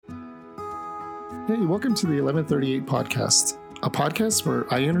Hey, welcome to the 1138 podcast, a podcast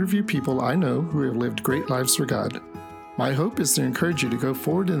where I interview people I know who have lived great lives for God. My hope is to encourage you to go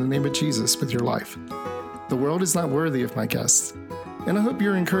forward in the name of Jesus with your life. The world is not worthy of my guests, and I hope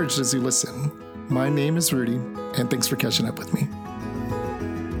you're encouraged as you listen. My name is Rudy, and thanks for catching up with me.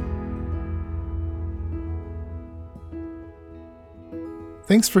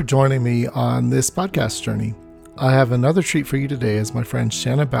 Thanks for joining me on this podcast journey. I have another treat for you today as my friend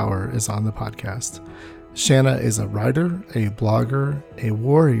Shanna Bauer is on the podcast. Shanna is a writer, a blogger, a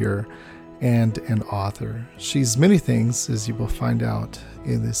warrior, and an author. She's many things, as you will find out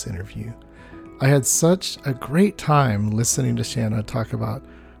in this interview. I had such a great time listening to Shanna talk about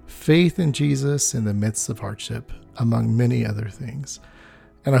faith in Jesus in the midst of hardship, among many other things.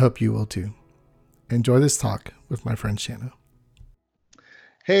 And I hope you will too. Enjoy this talk with my friend Shanna.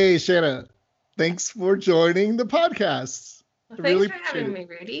 Hey, Shanna. Thanks for joining the podcast. Well, thanks for having me,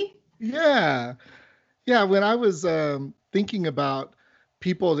 Rudy. Yeah. When I was thinking about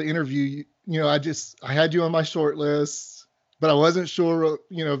people to interview, I had you on my short list, but I wasn't sure,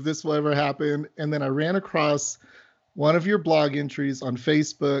 if this will ever happen. And then I ran across one of your blog entries on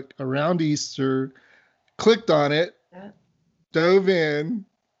Facebook around Easter, clicked on it, dove in.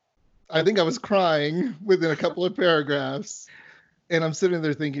 I think I was crying within a couple of paragraphs. And I'm sitting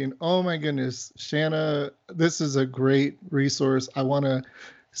there thinking, oh my goodness, Shanna, this is a great resource. I want to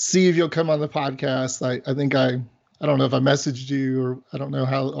see if you'll come on the podcast. I think I don't know if I messaged you or I don't know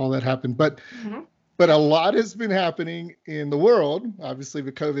how all that happened, but a lot has been happening in the world, obviously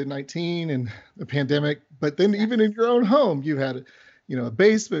with COVID-19 and the pandemic, but then even in your own home, you had, a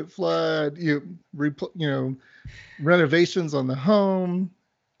basement flood, renovations on the home.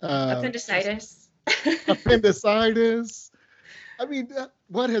 Appendicitis. I mean,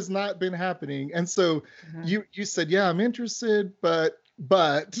 what has not been happening? And so you said, yeah, I'm interested, but,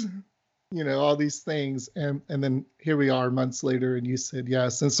 all these things. And then here we are months later and you said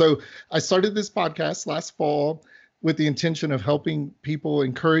yes. And so I started this podcast last fall with the intention of helping people,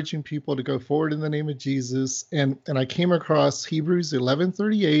 encouraging people to go forward in the name of Jesus. And I came across Hebrews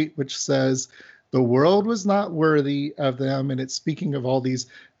 11:38, which says, the world was not worthy of them. And it's speaking of all these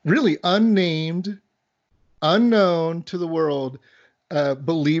really unnamed, unknown to the world,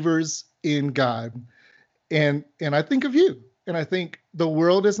 believers in God. And I think of you, and I think the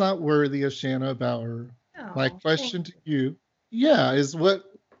world is not worthy of Shanna Bauer. Oh, my question to you, is what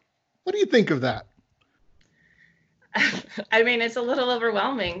do you think of that? I mean, it's a little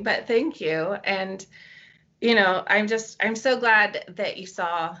overwhelming, but thank you. And, I'm so glad that you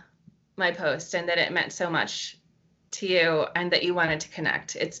saw my post and that it meant so much to you and that you wanted to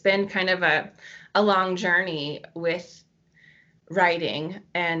connect. It's been kind of a long journey with writing,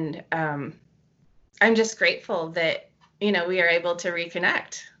 and I'm just grateful that we are able to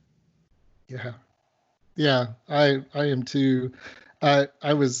reconnect. I am too.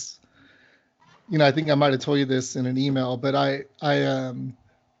 I was, I think I might have told you this in an email, but I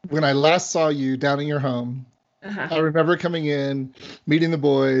when I last saw you down in your home, I remember coming in, meeting the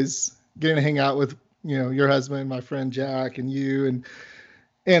boys, getting to hang out with your husband, my friend Jack, and you,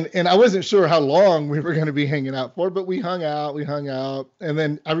 and I wasn't sure how long we were going to be hanging out for, but we hung out. And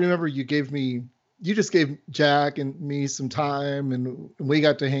then I remember you just gave Jack and me some time, and we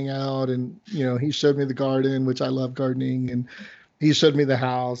got to hang out, and, he showed me the garden, which I love gardening, and he showed me the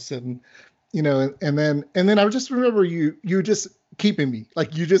house, and, and then I just remember you just keeping me,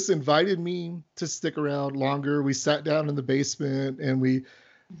 like you just invited me to stick around longer. We sat down in the basement and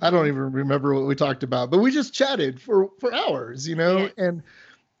I don't even remember what we talked about, but we just chatted for hours,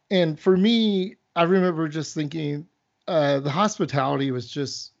 And for me, I remember just thinking the hospitality was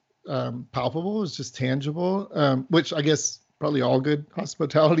just palpable, it was just tangible, which I guess probably all good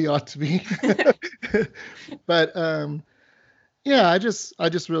hospitality ought to be. But I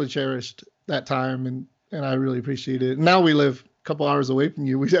just really cherished that time, and I really appreciate it. Now we live a couple hours away from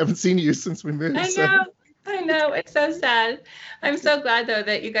you. We haven't seen you since we moved. I know. It's so sad. I'm so glad, though,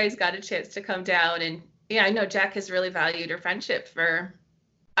 that you guys got a chance to come down. And I know Jack has really valued your friendship for,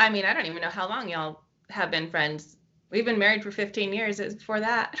 I don't even know how long y'all have been friends. We've been married for 15 years. It was before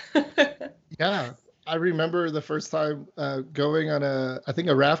that. Yeah. I remember the first time going on a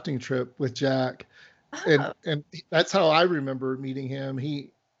rafting trip with Jack. Oh. And that's how I remember meeting him.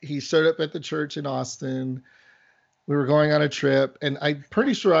 He showed up at the church in Austin. We were going on a trip, and I'm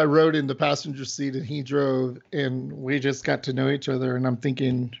pretty sure I rode in the passenger seat and he drove, and we just got to know each other. And I'm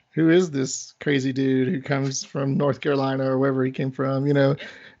thinking, who is this crazy dude who comes from North Carolina or wherever he came from,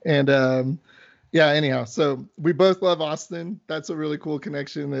 And anyhow, so we both love Austin. That's a really cool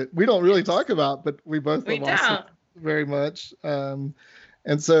connection that we don't really talk about, but we both love Austin very much.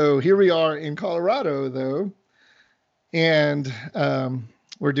 And so here we are in Colorado, though, and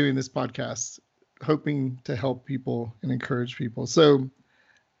we're doing this podcast, hoping to help people and encourage people. So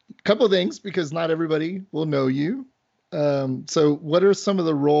a couple of things, because not everybody will know you. So what are some of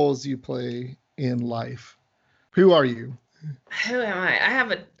the roles you play in life? Who are you? Who am I? I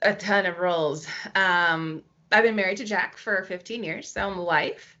have a ton of roles. I've been married to Jack for 15 years, so I'm a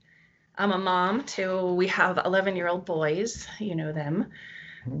wife. I'm a mom to, we have 11-year-old boys, you know them.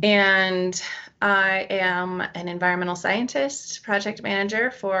 And I am an environmental scientist, project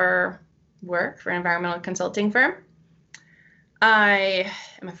manager for work for an environmental consulting firm. I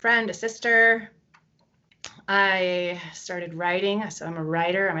am a friend, a sister. I started writing, so I'm a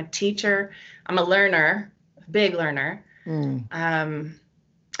writer, I'm a teacher, I'm a learner, a big learner. And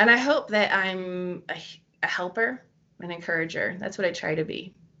I hope that I'm a helper, an encourager. That's what I try to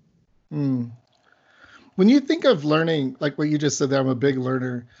be. When you think of learning, like what you just said, that I'm a big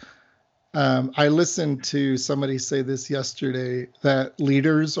learner. I listened to somebody say this yesterday, that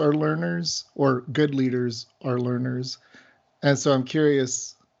leaders are learners, or good leaders are learners. And so I'm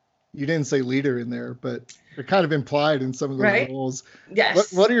curious, you didn't say leader in there, but you're kind of implied in some of those roles.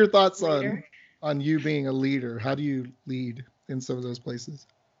 Yes. What are your thoughts on you being a leader? How do you lead in some of those places?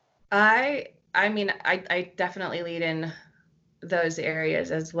 I mean, I definitely lead in those areas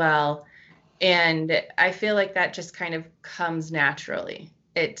as well. And I feel like that just kind of comes naturally.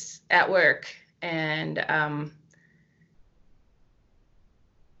 It's at work. And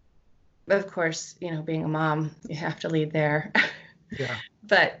of course, you know, being a mom, you have to lead there. Yeah.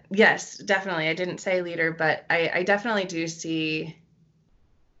 But yes, definitely. I didn't say leader, but I definitely do see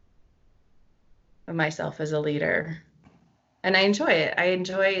myself as a leader. And I enjoy it. I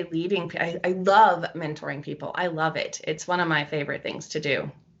enjoy leading. I love mentoring people. I love it. It's one of my favorite things to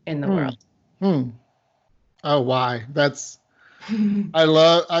do in the world. Oh, why? That's I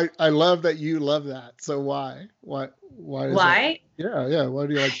love that you love that. So why? Why? Why? Yeah. Why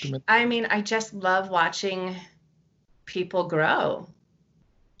do you like to? I mean, I just love watching people grow.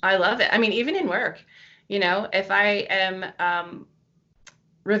 I love it. I mean, even in work, you know, if I am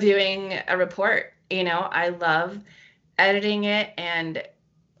reviewing a report, you know, I love editing it and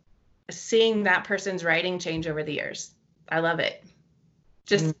seeing that person's writing change over the years. I love it.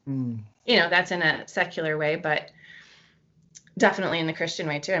 Just, you know, that's in a secular way, but definitely in the Christian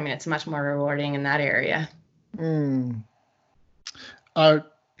way too. I mean, it's much more rewarding in that area. What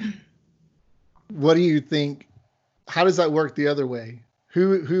do you think? How does that work the other way?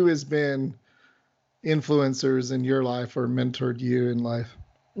 Who has been influencers in your life or mentored you in life?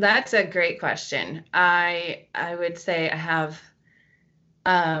 That's a great question. I would say I have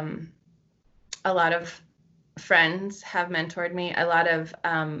a lot of friends have mentored me, a lot of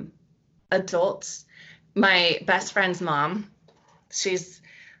adults. My best friend's mom, she's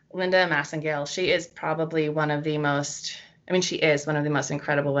Linda Massengale. She is probably one of the most, I mean, she is one of the most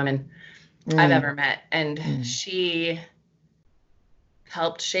incredible women I've ever met. And she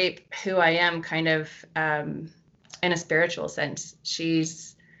helped shape who I am kind of in a spiritual sense.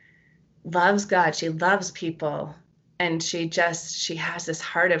 She's loves God. She loves people. And she has this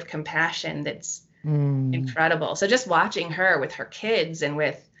heart of compassion that's incredible. So just watching her with her kids and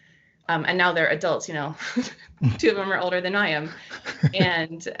with, and now they're adults, you know, 2 of them are older than I am.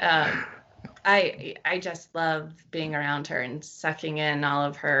 And I just love being around her and sucking in all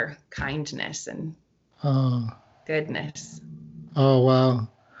of her kindness and goodness. Oh, wow.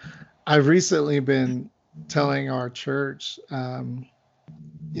 I've recently been telling our church, and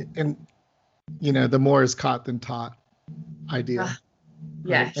you know, the more is caught than taught idea.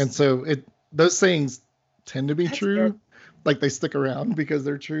 Yes. Right? And so those things tend to be true. Good. Like they stick around because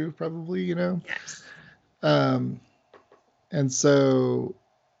they're true, probably, you know? Yes. And so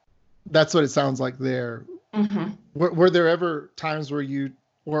that's what it sounds like there. Were there ever times where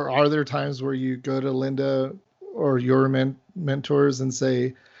are there times where you go to Linda or your mentors and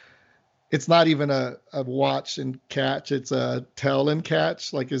say, it's not even a watch and catch, it's a tell and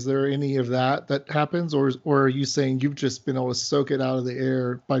catch? Like, is there any of that happens? Or are you saying you've just been able to soak it out of the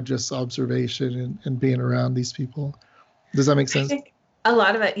air by just observation and being around these people? Does that make sense? I think a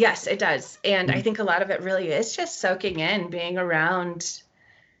lot of it, yes, it does. And I think a lot of it really is just soaking in, being around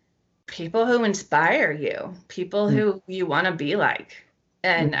people who inspire you, people who you want to be like.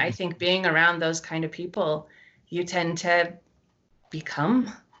 And I think being around those kind of people, you tend to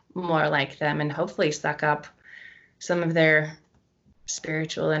become more like them and hopefully suck up some of their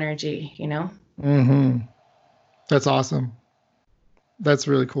spiritual energy, you know? That's awesome. That's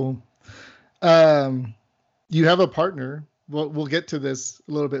really cool. You have a partner. We'll get to this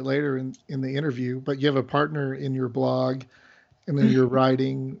a little bit later in the interview, but you have a partner in your blog, and then you're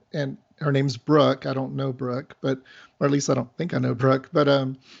writing, and her name's Brooke. I don't know Brooke, or at least I don't think I know Brooke, but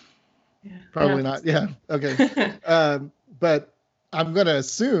probably not. Yeah. Okay. But I'm going to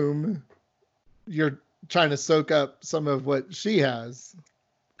assume you're trying to soak up some of what she has.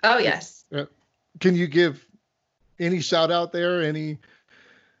 Oh, yes. Can you give any shout out there, any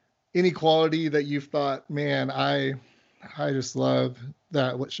quality that you've thought, man, I just love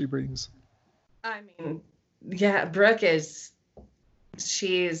that, what she brings? I mean, yeah, Brooke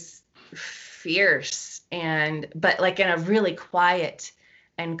she's fierce, but like in a really quiet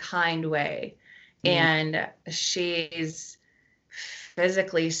and kind way. And she's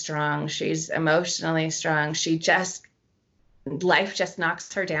physically strong. She's emotionally strong. Life just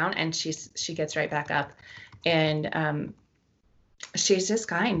knocks her down and she gets right back up. And she's just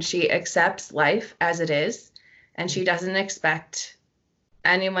kind. She accepts life as it is, and she doesn't expect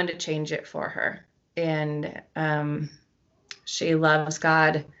anyone to change it for her. And she loves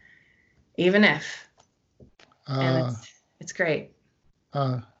God, even if. And it's great.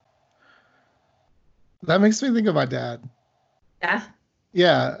 That makes me think of my dad. Yeah?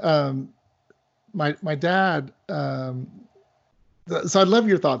 Yeah. My dad, so I'd love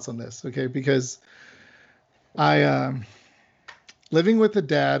your thoughts on this, okay? Because living with a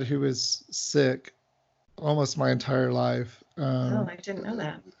dad who was sick almost my entire life. I didn't know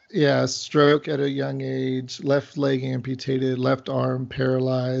that. Yeah, stroke at a young age, left leg amputated, left arm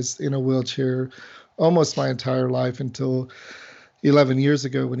paralyzed, in a wheelchair almost my entire life until 11 years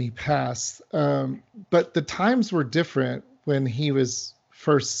ago when he passed. But the times were different when he was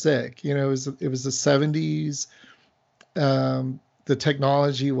first sick. You know, it was the 70s. The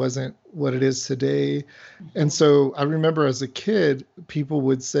technology wasn't what it is today. And so I remember as a kid, people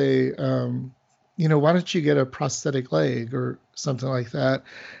would say, why don't you get a prosthetic leg or something like that?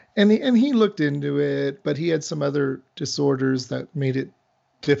 And he looked into it, but he had some other disorders that made it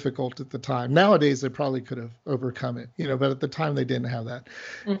difficult at the time. Nowadays, they probably could have overcome it, but at the time they didn't have that.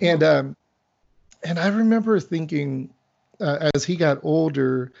 Mm-hmm. And I remember thinking, as he got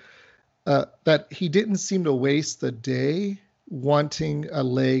older, that he didn't seem to waste a day wanting a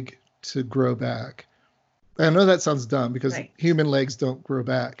leg to grow back. I know that sounds dumb because human legs don't grow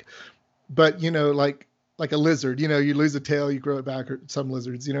back, but like a lizard, you lose a tail, you grow it back, or some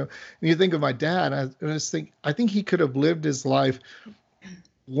lizards, and you think of my dad, I just think, I think he could have lived his life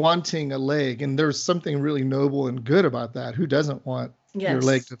wanting a leg. And there's something really noble and good about that. Who doesn't want your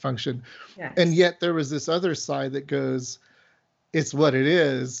leg to function? Yes. And yet there was this other side that goes, it's what it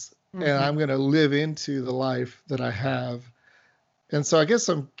is. Mm-hmm. And I'm going to live into the life that I have. And so I guess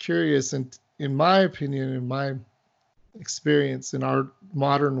I'm curious, and in my opinion, in my experience, in our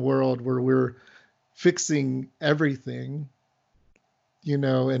modern world where we're fixing everything,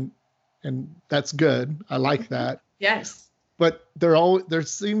 and that's good. I like that. Yes. But there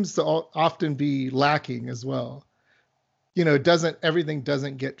seems to often be lacking as well. Everything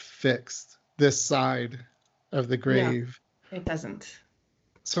doesn't get fixed this side of the grave. Yeah, it doesn't.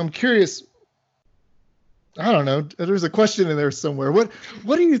 So I'm curious, I don't know, there's a question in there somewhere. What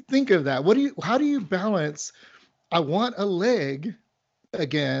do you think of that? How do you balance, I want a leg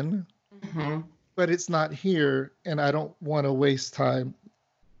again, mm-hmm. but it's not here, and I don't want to waste time,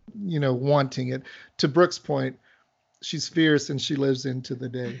 wanting it. To Brooke's point, she's fierce and she lives into the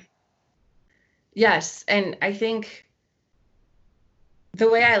day. Yes. And I think the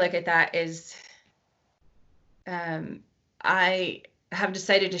way I look at that is, I have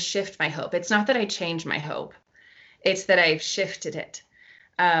decided to shift my hope. It's not that I changed my hope. It's that I've shifted it.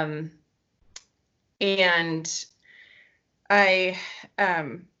 And I,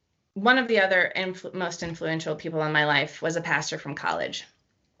 one of the other most influential people in my life was a pastor from college.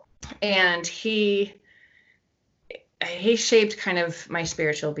 And he shaped kind of my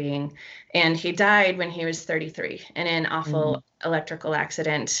spiritual being. And he died when he was 33 in an awful electrical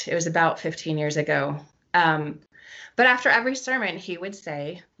accident. It was about 15 years ago. But after every sermon, he would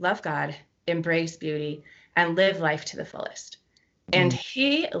say, love God, embrace beauty, and live life to the fullest. And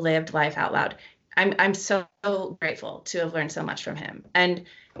he lived life out loud. I'm so grateful to have learned so much from him. And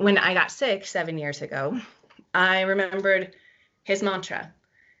when I got sick 7 years ago, I remembered his mantra.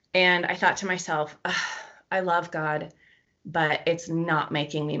 And I thought to myself, I love God, but it's not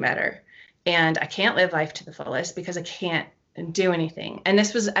making me better. And I can't live life to the fullest because I can't do anything. And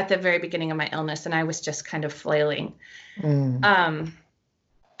this was at the very beginning of my illness, and I was just kind of flailing.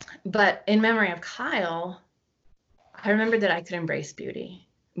 But in memory of Kyle, I remembered that I could embrace beauty,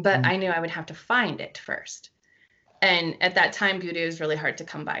 but I knew I would have to find it first. And at that time, beauty was really hard to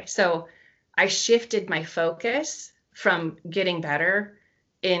come by. So I shifted my focus from getting better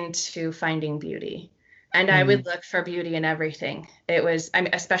into finding beauty. And I would look for beauty in everything. It was, I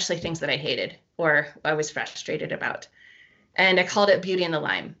mean, especially things that I hated or I was frustrated about. And I called it beauty in the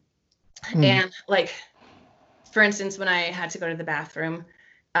lime. And like, for instance, when I had to go to the bathroom,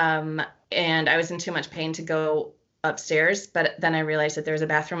 and I was in too much pain to go upstairs, but then I realized that there was a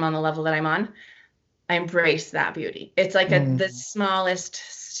bathroom on the level that I'm on, I embraced that beauty. It's like the smallest,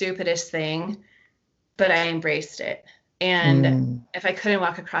 stupidest thing, but I embraced it. And if I couldn't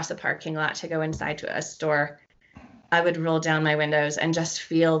walk across a parking lot to go inside to a store, I would roll down my windows and just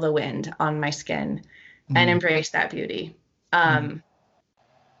feel the wind on my skin and embrace that beauty.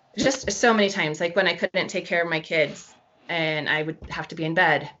 Just so many times, like when I couldn't take care of my kids and I would have to be in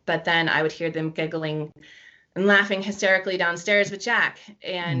bed, but then I would hear them giggling and laughing hysterically downstairs with Jack.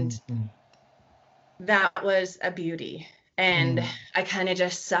 And that was a beauty. And I kind of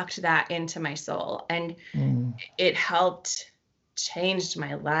just sucked that into my soul, and it helped change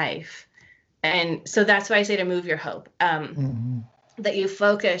my life. And so that's why I say to move your hope, that you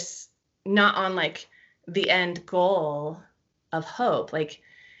focus not on like the end goal of hope, like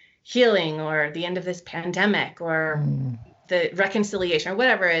healing or the end of this pandemic or the reconciliation or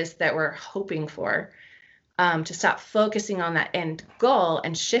whatever it is that we're hoping for, to stop focusing on that end goal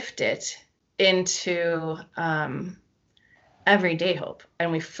and shift it into everyday hope.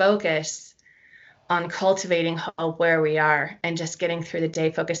 And we focus on cultivating hope where we are and just getting through the day,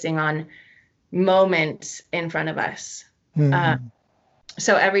 focusing on moments in front of us.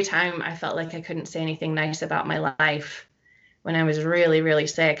 So every time I felt like I couldn't say anything nice about my life when I was really, really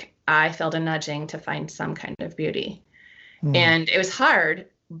sick, I felt a nudging to find some kind of beauty. And it was hard,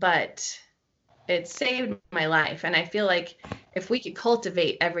 but it saved my life. And I feel like if we could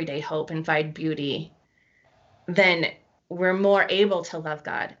cultivate everyday hope and find beauty, then we're more able to love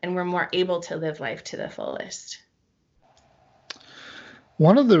God and we're more able to live life to the fullest.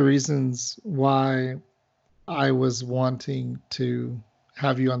 One of the reasons why I was wanting to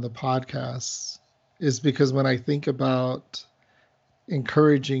have you on the podcast is because when I think about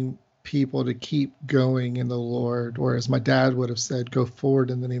encouraging people to keep going in the Lord, or as my dad would have said, go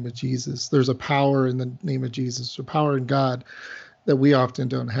forward in the name of Jesus. There's a power in the name of Jesus, a power in God that we often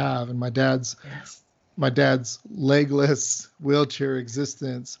don't have. And my dad's legless wheelchair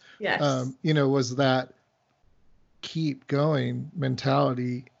existence, was that keep going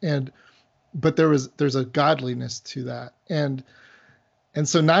mentality. But there's a godliness to that. And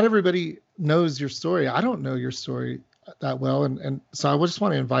so not everybody knows your story. I don't know your story that well. And so I just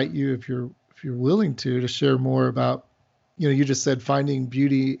want to invite you, if you're willing to share more about, you just said finding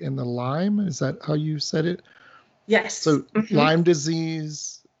beauty in the Lyme. Is that how you said it? Yes. So Lyme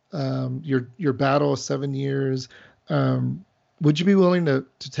disease, your battle of 7 years. Would you be willing to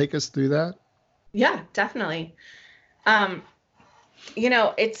take us through that? Yeah, definitely. I'm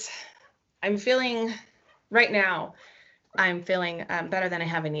feeling right now, I'm feeling better than I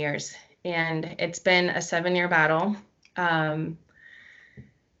have in years. And it's been a 7-year battle. And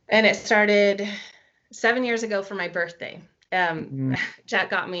it started 7 years ago for my birthday. Jack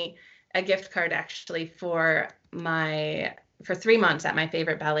got me a gift card actually for 3 months at my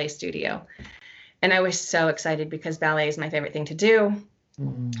favorite ballet studio. And I was so excited because ballet is my favorite thing to do.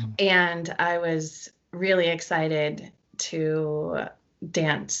 And I was really excited to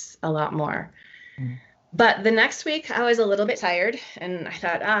dance a lot more. But the next week I was a little bit tired and I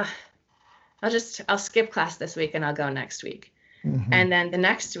thought, I'll skip class this week and I'll go next week. And then the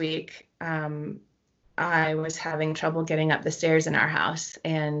next week, I was having trouble getting up the stairs in our house,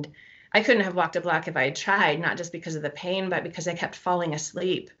 and I couldn't have walked a block if I had tried, not just because of the pain, but because I kept falling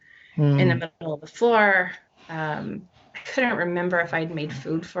asleep in the middle of the floor. I couldn't remember if I'd made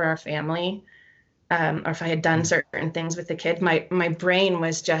food for our family, or if I had done certain things with the kid. My brain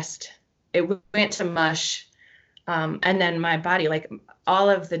was it went to mush. And then my body, like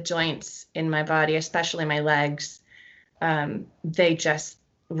all of the joints in my body, especially my legs, they just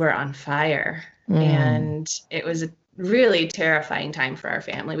were on fire. And it was a really terrifying time for our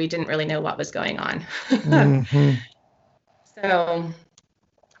family. We didn't really know what was going on. So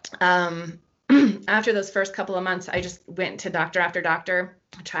after those first couple of months, I just went to doctor after doctor,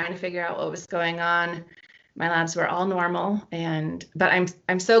 trying to figure out what was going on. My labs were all normal, but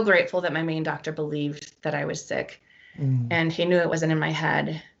I'm so grateful that my main doctor believed that I was sick, and he knew it wasn't in my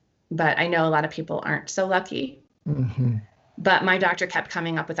head. But I know a lot of people aren't so lucky. But my doctor kept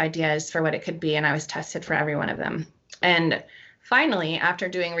coming up with ideas for what it could be, and I was tested for every one of them. And finally, after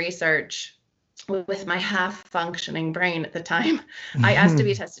doing research with my half-functioning brain at the time, I asked to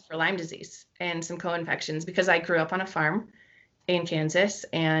be tested for Lyme disease and some co-infections because I grew up on a farm in Kansas,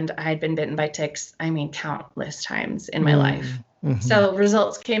 and I had been bitten by ticks, countless times in my life. So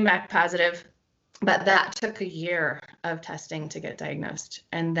results came back positive. But that took a year of testing to get diagnosed.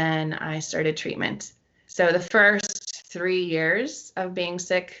 And then I started treatment. So the first 3 years of being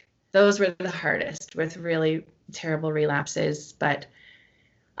sick, those were the hardest with really terrible relapses. But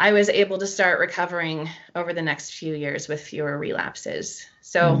I was able to start recovering over the next few years with fewer relapses.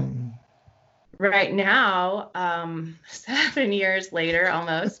 So right now, 7 years later,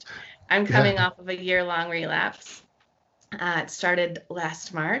 almost, I'm coming off of a year-long relapse. It started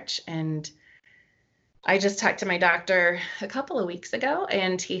last March, and I just talked to my doctor a couple of weeks ago,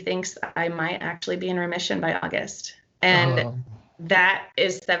 and he thinks I might actually be in remission by August. And that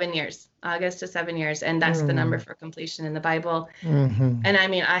is 7 years. August is 7 years, and that's the number for completion in the Bible. And I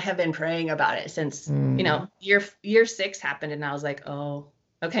mean, I have been praying about it since, you know, year 6 happened, and I was like, oh,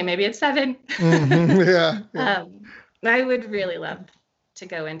 okay, maybe it's 7. I would really love to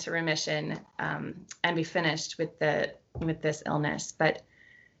go into remission and be finished with this illness. But,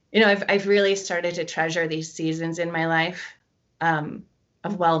 you know, I've really started to treasure these seasons in my life of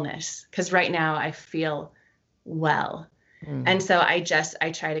wellness, because right now I feel well. And so I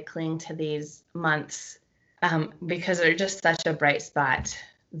try to cling to these months because they're just such a bright spot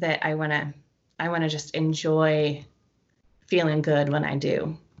that I want to just enjoy feeling good when I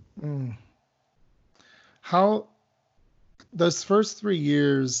do. How those first 3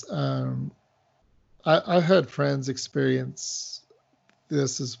 years, I've had friends experience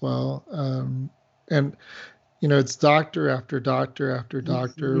this as well. And, you know, it's doctor after doctor after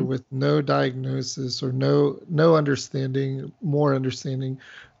doctor with no diagnosis or no understanding, more understanding.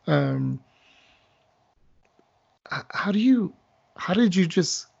 How did you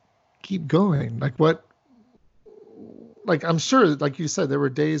just keep going? Like I'm sure, like you said, there were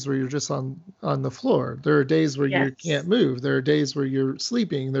days where you're just on the floor. There are days where you can't move. There are days where you're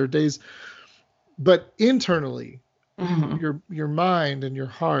sleeping. There are days, but internally, your mind and your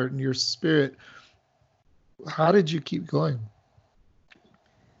heart and your spirit, how did you keep going?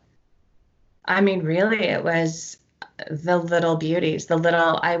 I mean, really, it was the little beauties,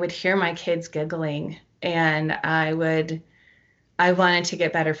 I would hear my kids giggling, and I wanted to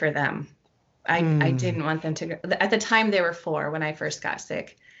get better for them. I didn't want them to go. At the time, they were 4 when I first got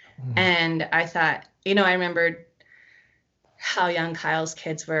sick. And I thought, you know, I remembered how young Kyle's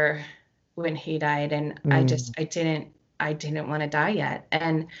kids were when he died. And I didn't want to die yet.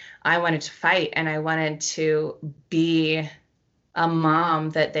 And I wanted to fight, and I wanted to be a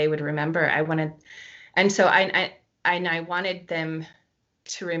mom that they would remember. I wanted them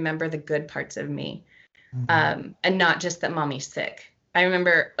to remember the good parts of me, and not just that mommy's sick. I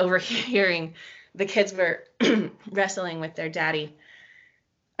remember overhearing the kids were wrestling with their daddy,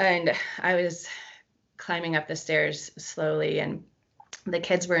 and I was climbing up the stairs slowly, and the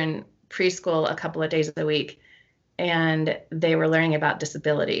kids were in preschool a couple of days a week, and they were learning about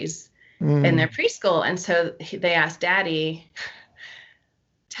disabilities in their preschool. And so they asked Daddy,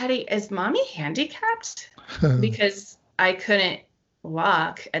 is mommy handicapped? Because I couldn't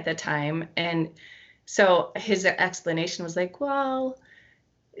walk at the time. And so his explanation was like, well,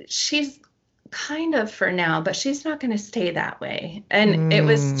 she's kind of for now, but she's not going to stay that way. And it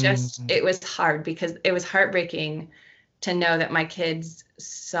was hard, because it was heartbreaking to know that my kids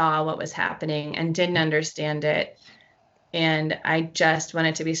saw what was happening and didn't understand it. And I just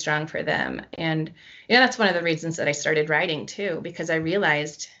wanted to be strong for them. And, you know, that's one of the reasons that I started writing too, because I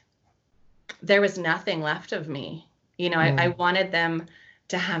realized there was nothing left of me. You know, I wanted them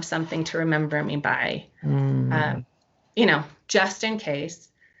to have something to remember me by, you know, just in case.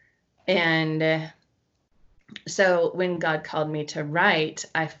 And so when God called me to write,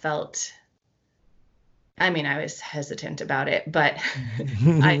 I was hesitant about it, but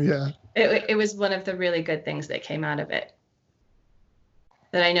it was one of the really good things that came out of it.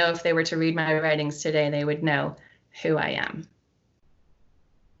 That I know if they were to read my writings today, they would know who I am.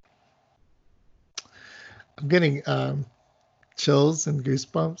 I'm getting chills and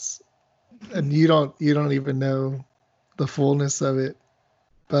goosebumps, and you don't even know the fullness of it.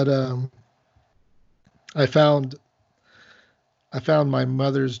 But I found my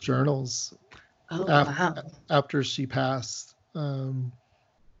mother's journals after she passed.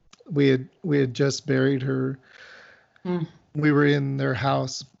 We had just buried her. We were in their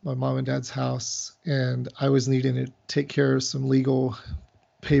house, my mom and dad's house, and I was needing to take care of some legal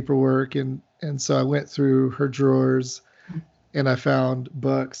paperwork, and so I went through her drawers, and I found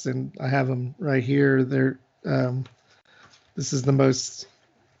books, and I have them right here. They're this is the most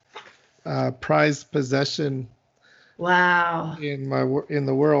prized possession in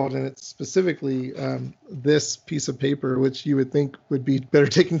the world, and it's specifically this piece of paper, which you would think would be better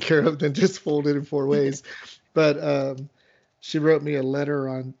taken care of than just folded in 4 ways. But she wrote me a letter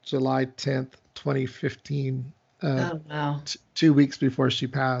on July 10th, 2015, oh, wow. 2 weeks before she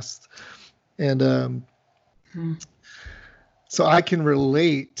passed. And Hmm. so I can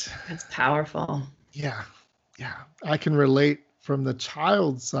relate. That's powerful. Yeah. Yeah. I can relate from the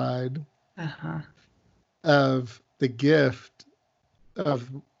child side of the gift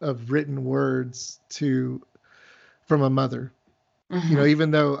of written words from a mother. You know,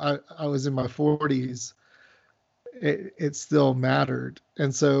 even though I was in my 40s, it still mattered.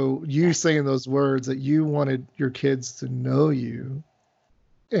 And so you saying those words that you wanted your kids to know you,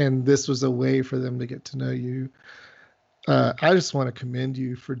 and this was a way for them to get to know you. I just want to commend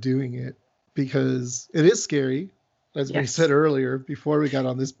you for doing it, because it is scary, as we said earlier before we got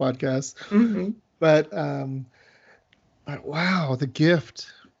on this podcast. But wow, the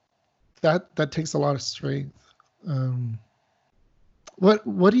gift that takes a lot of strength.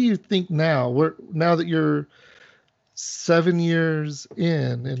 What do you think now? Now that you're 7 years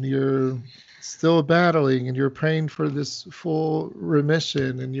in and you're still battling and you're praying for this full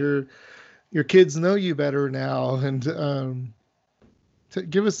remission, and your kids know you better now, and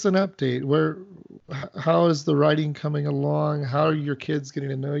give us an update. How is the writing coming along? How are your kids getting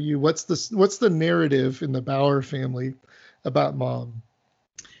to know you? What's the narrative in the Bauer family about Mom?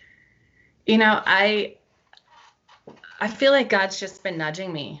 You know, I feel like God's just been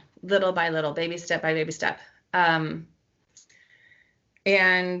nudging me little by little, baby step by baby step. And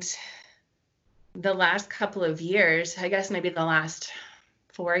the last couple of years, I guess maybe the last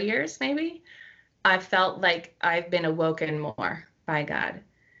 4 years, maybe, I felt like I've been awoken more by God.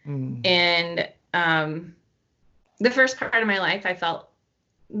 And the first part of my life, I felt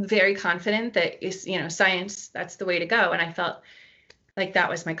very confident that is, science, that's the way to go. And I felt like that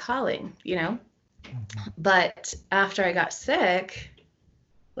was my calling, But after I got sick,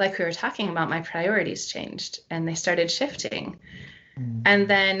 like we were talking about, my priorities changed and they started shifting. And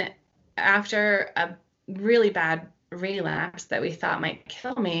then after a really bad relapse that we thought might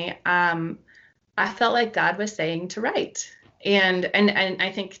kill me, I felt like God was saying to write. And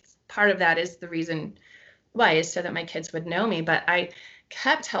I think part of that is the reason why, is so that my kids would know me. But I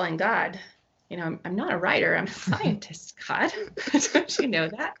kept telling God, I'm not a writer, I'm a scientist, God. Don't you know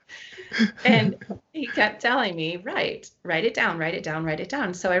that? And he kept telling me, write it down, write it down, write it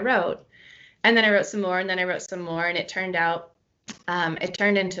down. So I wrote, and then I wrote some more, and then I wrote some more, and it turned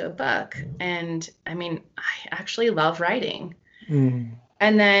into a book. And I mean, I actually love writing. And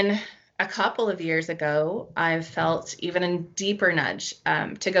then a couple of years ago, I felt even a deeper nudge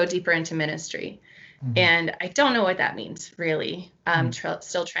to go deeper into ministry. And I don't know what that means, really. I'm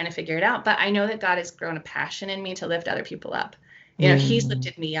still trying to figure it out. But I know that God has grown a passion in me to lift other people up. He's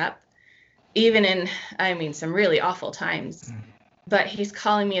lifted me up, even in, some really awful times. But he's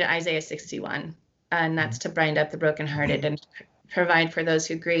calling me to Isaiah 61. And that's to bind up the brokenhearted and provide for those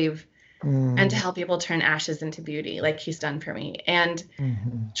who grieve, and to help people turn ashes into beauty, like he's done for me. And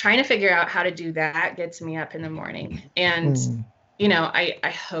trying to figure out how to do that gets me up in the morning. And,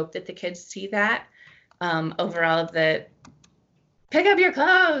 I hope that the kids see that. Over all of the pick up your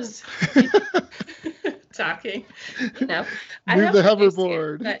clothes talking, move the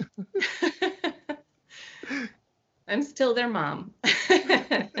hoverboard. I'm still their mom.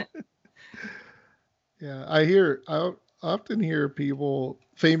 Yeah, I often hear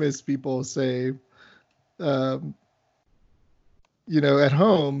famous people say, at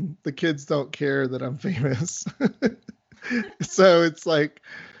home, the kids don't care that I'm famous. So it's like,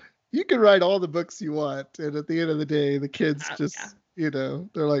 you can write all the books you want, and at the end of the day, the kids they're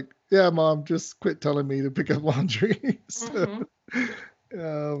like, yeah, Mom, just quit telling me to pick up laundry. So,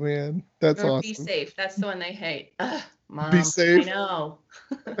 oh man, that's awesome. Be safe. That's the one they hate. Mom, be safe. I know.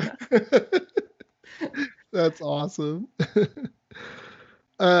 That's awesome.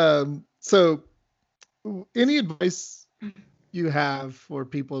 So any advice you have for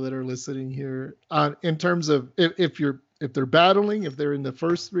people that are listening here in terms of if they're battling, if they're in the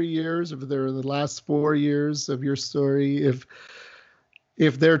first 3 years, if they're in the last 4 years of your story,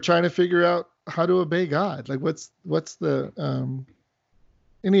 if they're trying to figure out how to obey God, like what's the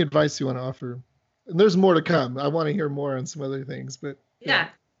any advice you want to offer? And there's more to come. I want to hear more on some other things, but yeah.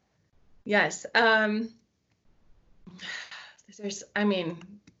 Yes. Find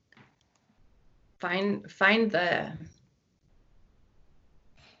the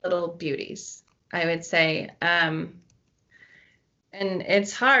little beauties, I would say. And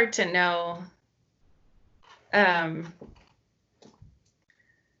it's hard to know. I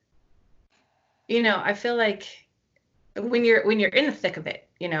feel like when you're in the thick of it,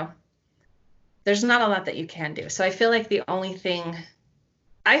 there's not a lot that you can do. So I feel like the only thing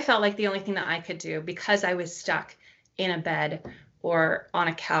that I could do, because I was stuck in a bed or on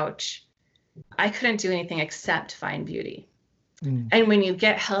a couch, I couldn't do anything except find beauty. Mm. And when you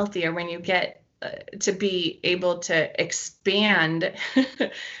get healthier, when you get to be able to expand,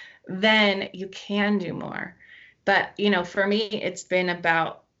 then you can do more. But, for me, it's been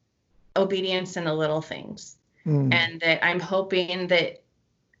about obedience in the little things. And that I'm hoping that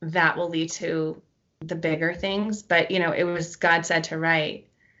will lead to the bigger things. But, it was God said to write.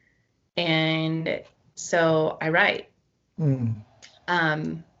 And so I write. And,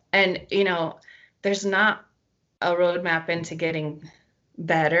 there's not a roadmap into getting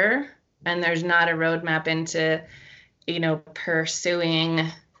better. And there's not a roadmap into, pursuing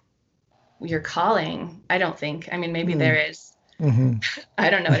your calling. I don't think. I mean, maybe there is. I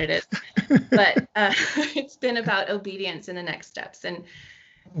don't know what it is. But it's been about obedience in the next steps. And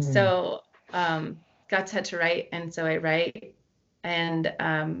so God said to write. And so I write.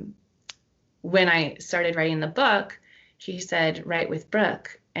 And when I started writing the book, he said, write with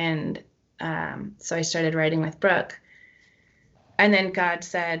Brooke. And so I started writing with Brooke. And then God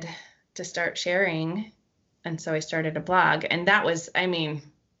said to start sharing. And so I started a blog. And that was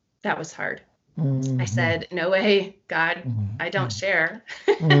hard. I said, no way, God, I don't share.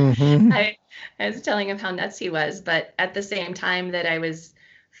 I was telling him how nuts he was. But at the same time that I was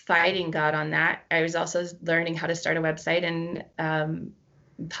fighting God on that, I was also learning how to start a website and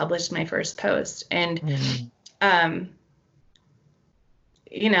published my first post. And, I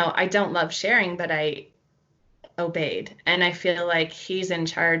don't love sharing, but I obeyed. And I feel like he's in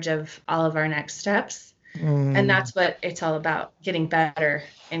charge of all of our next steps. And that's what it's all about, getting better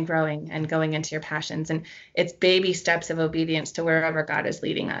and growing and going into your passions. And it's baby steps of obedience to wherever God is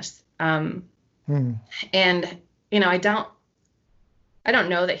leading us. And, I don't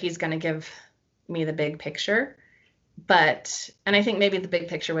know that he's going to give me the big picture, and I think maybe the big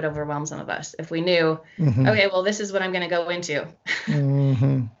picture would overwhelm some of us if we knew, okay, well, this is what I'm going to go into.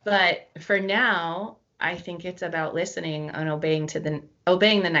 But for now, I think it's about listening and obeying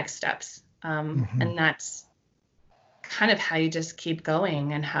the next steps. And that's kind of how you just keep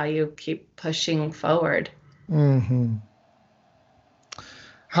going and how you keep pushing forward.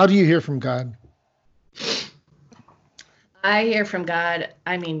 How do you hear from God? I hear from God.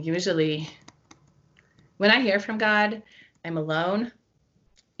 I mean, usually when I hear from God, I'm alone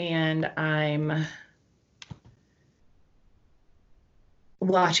and I'm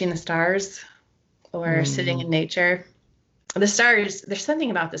watching the stars or sitting in nature. The stars, there's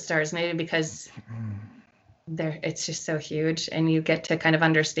something about the stars, maybe because it's just so huge and you get to kind of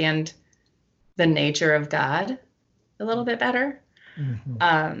understand the nature of God a little bit better.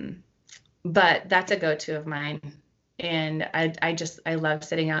 But that's a go-to of mine. And I love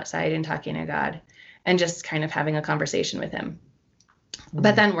sitting outside and talking to God and just kind of having a conversation with him.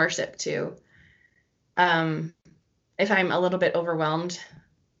 But then worship too. If I'm a little bit overwhelmed,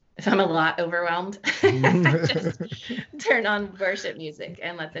 if I'm a lot overwhelmed, I just turn on worship music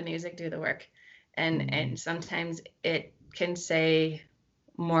and let the music do the work. And sometimes it can say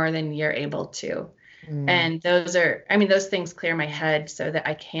more than you're able to. And those things clear my head so that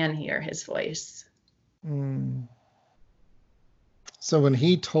I can hear his voice. So when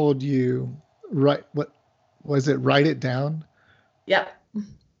he told you, write it down? Yep.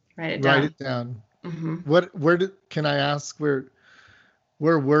 Write it down. Write it down. Can I ask where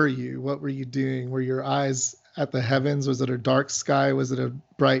were you? What were you doing? Were your eyes at the heavens? Was it a dark sky? Was it a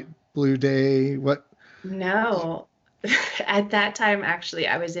bright blue day? What? No. At that time, actually,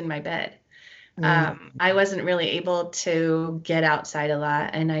 I was in my bed. I wasn't really able to get outside a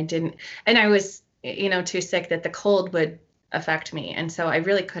lot, and I was, too sick that the cold would affect me. And so I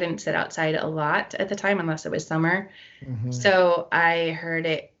really couldn't sit outside a lot at the time unless it was summer. So I heard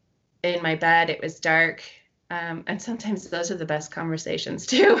it in my bed. It was dark. And sometimes those are the best conversations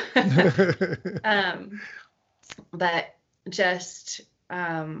too. But just,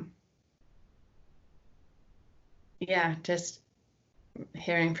 just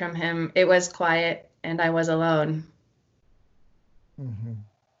hearing from him. It was quiet and I was alone.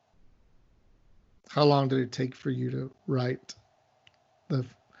 How long did it take for you to write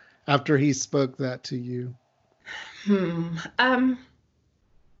after he spoke that to you?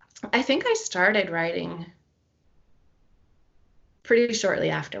 I think I started writing pretty shortly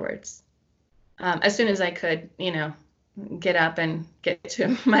afterwards. As soon as I could, get up and get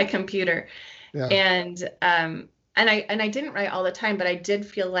to my computer. Yeah. And I didn't write all the time, but I did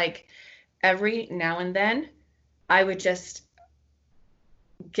feel like every now and then I would just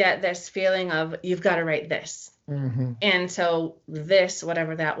get this feeling of, you've got to write this. And so this,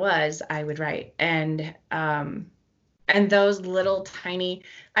 whatever that was, I would write. And those little tiny,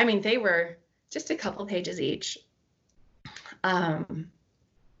 they were just a couple pages each. And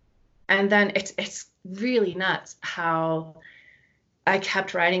And then it's really nuts how I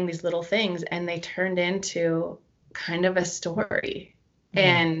kept writing these little things and they turned into kind of a story.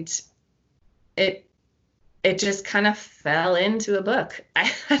 And it just kind of fell into a book.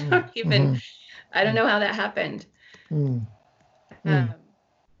 I don't know how that happened. Yeah.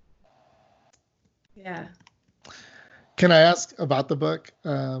 Can I ask about the book?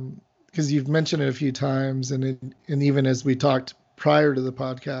 Because you've mentioned it a few times, and even as we talked prior to the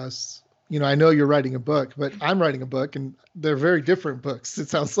podcast, I know you're writing a book, but I'm writing a book, and they're very different books, it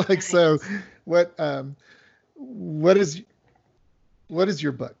sounds like. Nice. So, what is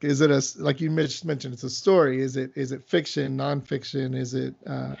your book? Is it like you mentioned, it's a story? Is it fiction, nonfiction? Is it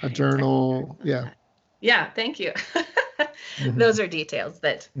a journal? Yeah. Yeah. Thank you. Those are details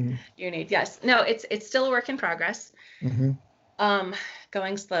that you need. Yes. No, it's still a work in progress.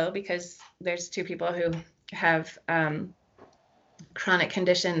 Going slow because there's two people who have chronic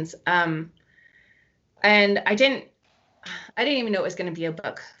conditions. And I didn't even know it was going to be a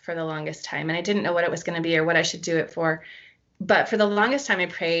book for the longest time. And I didn't know what it was going to be or what I should do it for. But for the longest time I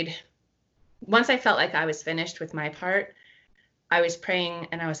prayed. Once I felt like I was finished with my part, I was praying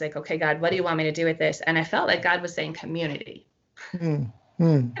and I was like, okay, God, what do you want me to do with this? And I felt like God was saying community. And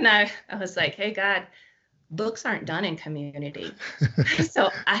I was like, hey, God, books aren't done in community. So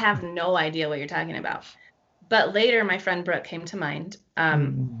I have no idea what you're talking about. But later, my friend Brooke came to mind.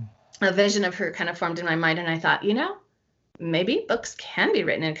 A vision of her kind of formed in my mind. And I thought, maybe books can be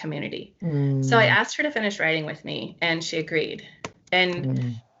written in community. So I asked her to finish writing with me, and she agreed.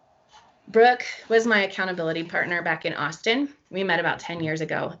 And Brooke was my accountability partner back in Austin. We met about 10 years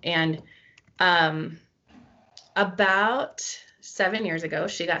ago. And about 7 years ago,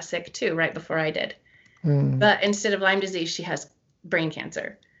 she got sick too, right before I did. But instead of Lyme disease, she has brain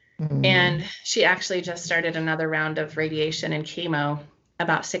cancer. And she actually just started another round of radiation and chemo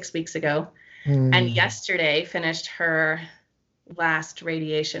about 6 weeks ago. And yesterday finished her last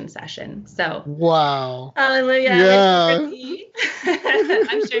radiation session. So wow. Hallelujah. Yeah.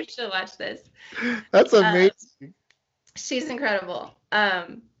 I'm sure she'll watch this. That's amazing. She's incredible.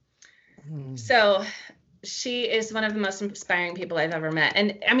 So she is one of the most inspiring people I've ever met.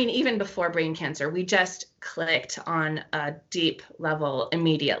 And I mean, even before brain cancer, we just clicked on a deep level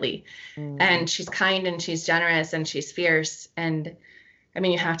immediately. And she's kind and she's generous and she's fierce. And I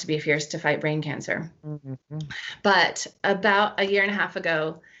mean, you have to be fierce to fight brain cancer. But about a year and a half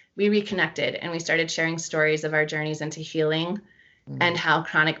ago, we reconnected and we started sharing stories of our journeys into healing and how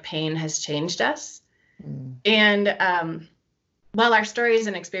chronic pain has changed us. And while our stories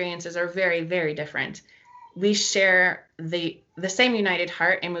and experiences are very, very different, we share the same united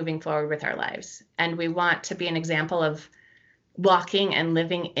heart in moving forward with our lives. And we want to be an example of walking and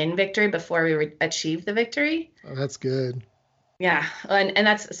living in victory before we achieve the victory. Oh, that's good. Yeah. And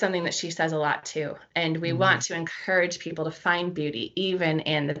that's something that she says a lot too. And we want to encourage people to find beauty even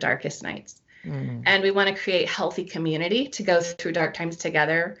in the darkest nights. And we want to create healthy community to go through dark times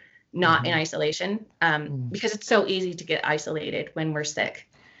together, not in isolation, because it's so easy to get isolated when we're sick.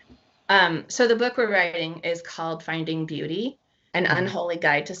 So the book we're writing is called Finding Beauty, an Unholy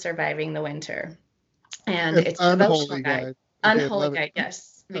Guide to Surviving the Winter. And it's a devotional guide. Unholy guide,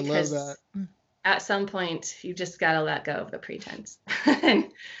 yes. Because I love that. At some point, you just got to let go of the pretense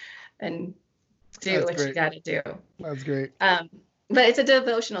and do what you got to do. That's great. But it's a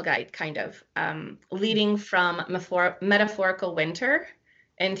devotional guide, kind of, leading from metaphorical winter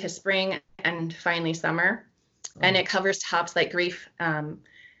into spring and finally summer. And it covers topics like grief and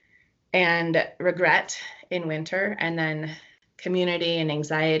regret in winter, and then community and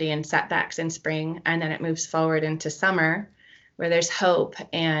anxiety and setbacks in spring. And then it moves forward into summer, where there's hope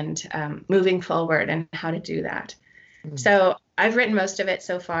and moving forward and how to do that. So I've written most of it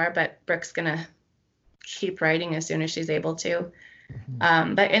so far, but Brooke's going to keep writing as soon as she's able to.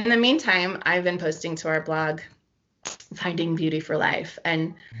 But in the meantime, I've been posting to our blog, Finding Beauty for Life,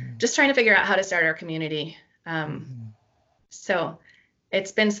 and just trying to figure out how to start our community. So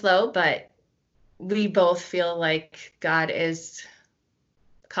it's been slow, but we both feel like God is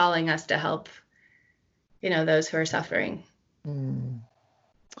calling us to help, those who are suffering.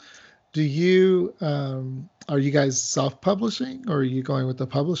 Do you, are you guys self-publishing, or are you going with the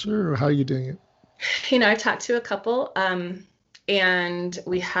publisher, or how are you doing it? I've talked to a couple, and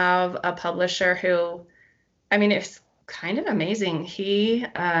we have a publisher who, it's kind of amazing. He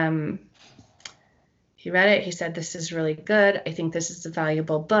read it. He said, this is really good. I think this is a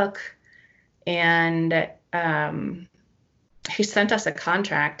valuable book. And he sent us a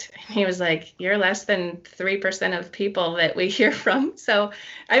contract. He was like, you're less than 3% of people that we hear from. So,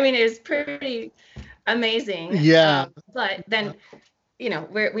 it was pretty amazing. Yeah. But then,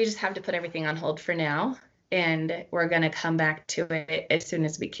 we just have to put everything on hold for now, and we're going to come back to it as soon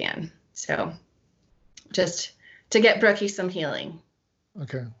as we can. So just to get Brookie some healing.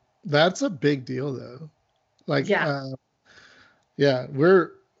 Okay. That's a big deal though. Like,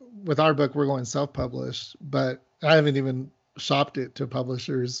 with our book, we're going self-published, but I haven't even shopped it to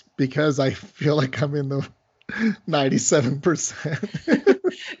publishers because I feel like I'm in the 97%.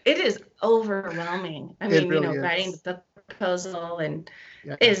 It is overwhelming. I mean, really writing the book proposal and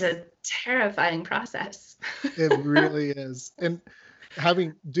is a terrifying process. It really is. And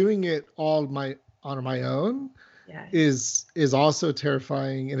doing it all on my own is also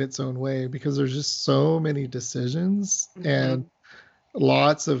terrifying in its own way, because there's just so many decisions and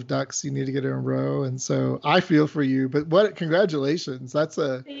lots of ducks you need to get in a row. And so I feel for you, but congratulations.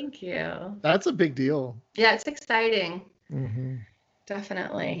 Thank you. That's a big deal. Yeah, it's exciting.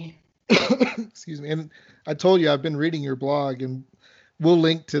 Definitely. Excuse me. And I told you I've been reading your blog, and we'll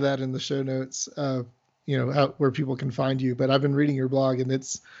link to that in the show notes, where people can find you. But I've been reading your blog, and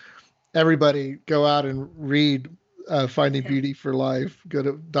it's everybody go out and read Finding Beauty for Life. Go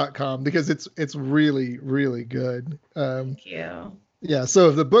to .com, because it's really, really good. Thank you. Yeah. So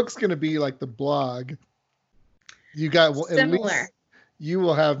if the book's going to be like the blog, you got at least you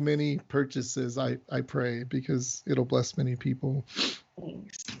will have many purchases. I pray, because it'll bless many people.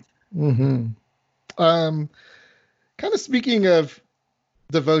 Thanks. Kind of speaking of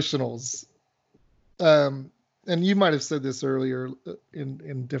devotionals, and you might have said this earlier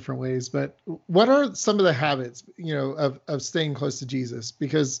in different ways, but what are some of the habits, of staying close to Jesus?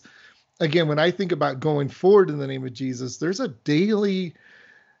 Because again, when I think about going forward in the name of Jesus, there's a daily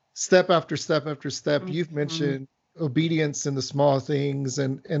step after step after step. You've mentioned obedience in the small things,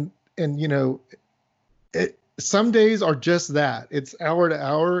 and some days are just that. It's hour to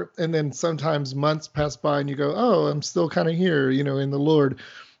hour, and then sometimes months pass by and you go, oh, I'm still kind of here, in the Lord.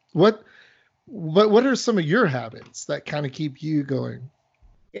 What are some of your habits that kind of keep you going?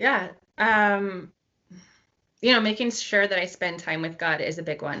 Yeah. Making sure that I spend time with God is a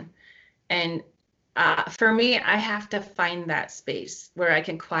big one. And for me, I have to find that space where I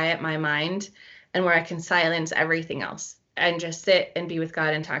can quiet my mind and where I can silence everything else and just sit and be with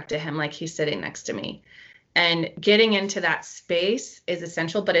God and talk to him like he's sitting next to me. And getting into that space is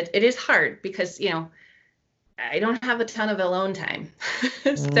essential, but it is hard because, I don't have a ton of alone time.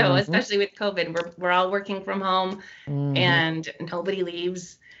 So especially with COVID, we're all working from home and nobody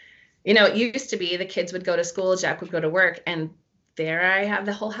leaves. It used to be the kids would go to school, Jack would go to work, and there I have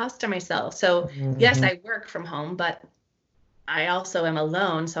the whole house to myself. So yes, I work from home, but I also am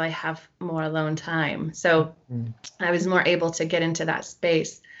alone, so I have more alone time. So I was more able to get into that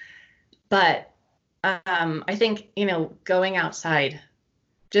space. But I think, going outside,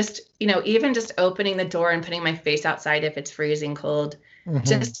 just, even just opening the door and putting my face outside if it's freezing cold,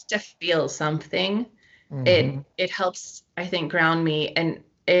 just to feel something, it helps, I think, ground me. And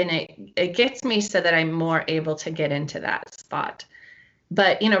it gets me so that I'm more able to get into that spot.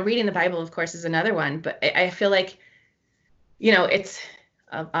 But, reading the Bible, of course, is another one. But I feel like, it's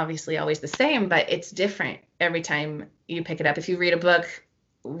obviously always the same, but it's different every time you pick it up. If you read a book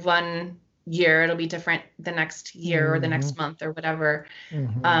one year, it'll be different the next year or the next month or whatever.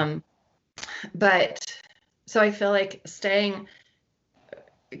 But so I feel like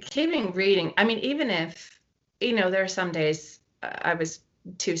keeping reading. I mean, even if, there are some days I was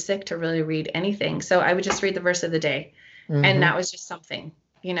too sick to really read anything. So I would just read the verse of the day. And that was just something,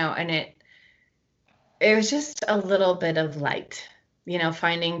 and it was just a little bit of light,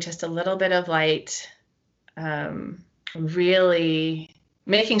 finding just a little bit of light, really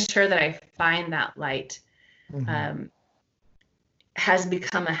making sure that I find that light has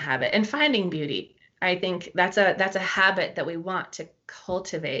become a habit. And finding beauty, I think that's a habit that we want to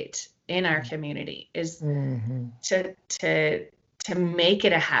cultivate in our community, is to make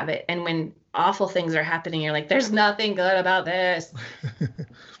it a habit. And when awful things are happening, you're like, there's nothing good about this.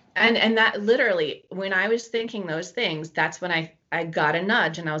 And that literally, when I was thinking those things, that's when I got a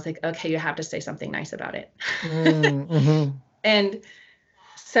nudge, and I was like, okay, you have to say something nice about it. And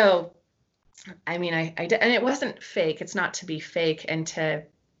so, I mean, I did, and it wasn't fake. It's not to be fake and to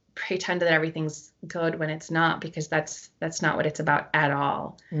pretend that everything's good when it's not, because that's not what it's about at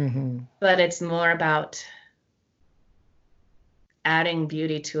all. But it's more about adding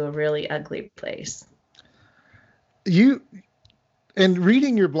beauty to a really ugly place. And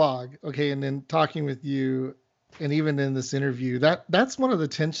reading your blog, okay, and then talking with you, and even in this interview, that's one of the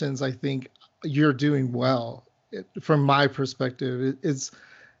tensions I think you're doing well, from my perspective.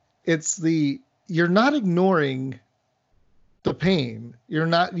 You're not ignoring the pain. You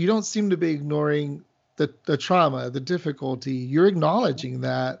don't seem to be ignoring the trauma, the difficulty. You're acknowledging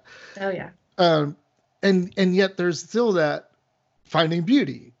that. Oh yeah. And yet there's still that finding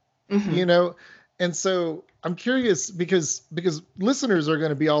beauty, Mm-hmm. And so I'm curious because listeners are going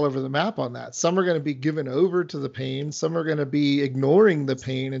to be all over the map on that. Some are going to be given over to the pain. Some are going to be ignoring the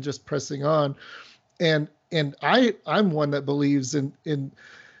pain and just pressing on. And I'm one that believes in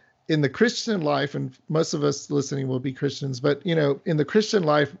the Christian life, and most of us listening will be Christians, but in the Christian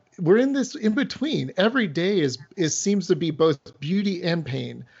life, we're in this in between. Every day is seems to be both beauty and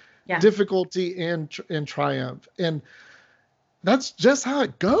pain, difficulty and triumph. And that's just how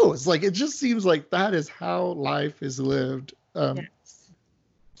it goes. Like, it just seems like that is how life is lived.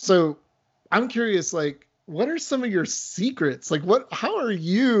 So I'm curious, like, what are some of your secrets? Like, how are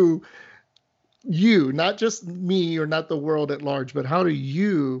you, not just me or not the world at large, but how do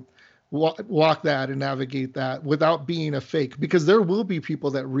you walk that and navigate that without being a fake? Because there will be people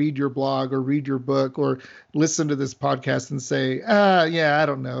that read your blog or read your book or listen to this podcast and say, yeah, I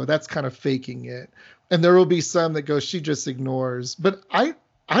don't know, that's kind of faking it. And there will be some that go, she just ignores. But I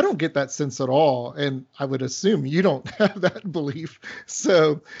don't get that sense at all. And I would assume you don't have that belief.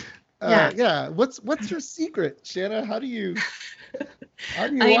 So what's your secret, Shanna? How do you walk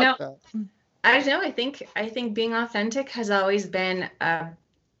that? I don't know. I think being authentic has always been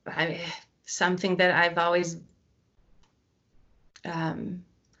something that I've always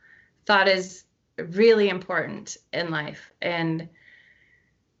thought is really important in life. And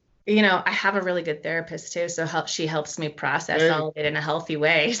I have a really good therapist too, so she helps me process all of it in a healthy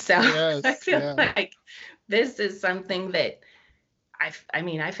way. So I feel like this is something that I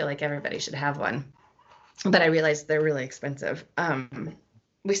feel like everybody should have one, but I realize they're really expensive.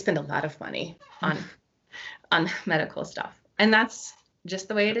 We spend a lot of money on medical stuff, and that's just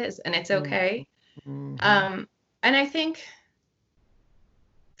the way it is, and it's okay. Mm-hmm. And I think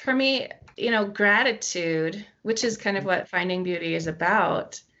for me, gratitude, which is kind of what Finding Beauty is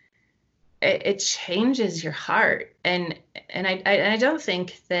about, it changes your heart. And I don't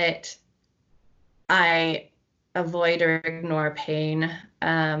think that I avoid or ignore pain.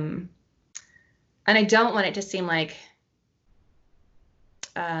 And I don't want it to seem like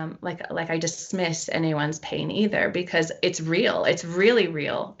I dismiss anyone's pain either, because it's real. It's really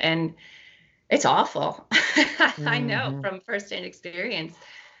real. And it's awful. I know from firsthand experience,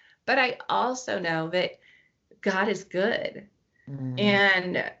 but I also know that God is good.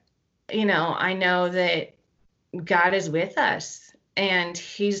 And, I know that God is with us, and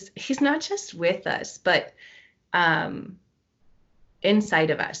he's not just with us, but inside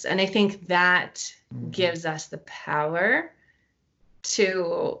of us. And I think that gives us the power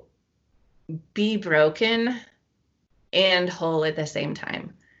to be broken and whole at the same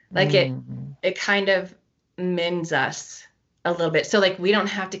time. Like it kind of mends us a little bit. So like, we don't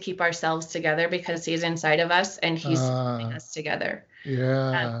have to keep ourselves together because he's inside of us and he's holding us together.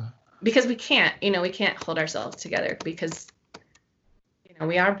 Because we can't hold ourselves together because,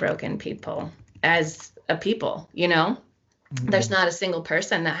 we are broken people as a people, There's not a single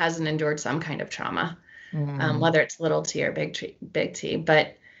person that hasn't endured some kind of trauma, whether it's little t or big T.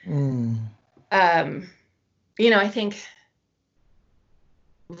 But, I think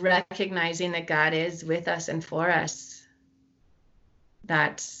recognizing that God is with us and for us,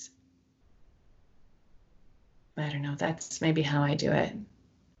 that's maybe how I do it.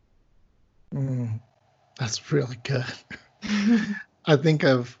 That's really good. I think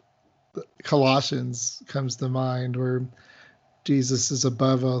of Colossians comes to mind, where Jesus is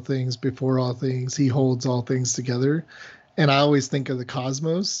above all things, before all things. He holds all things together. And I always think of the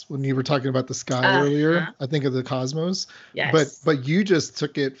cosmos. When you were talking about the sky earlier, I think of the cosmos. Yes. But you just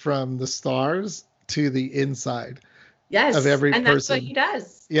took it from the stars to the inside. Yes. Of every person. And that's what he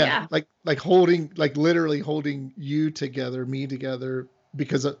does. Yeah. Like holding, like literally holding you together, me together,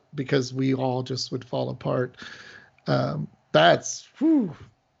 because we all just would fall apart. That's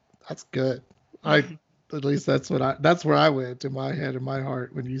good. At least that's where I went in my head and my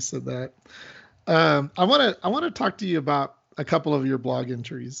heart when you said that. I want to talk to you about a couple of your blog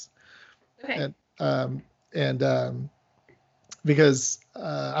entries. Okay. And because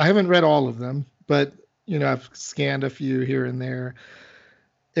I haven't read all of them, but I've scanned a few here and there.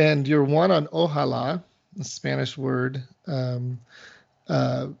 And your one on ojalá, the Spanish word,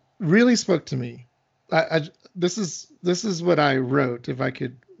 really spoke to me. This is what I wrote. If I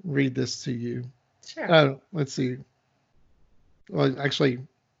could read this to you. Sure. Let's see. Well, actually,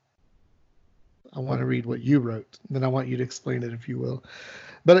 I want to read what you wrote. Then I want you to explain it, if you will.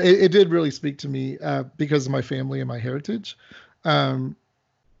 But it did really speak to me because of my family and my heritage.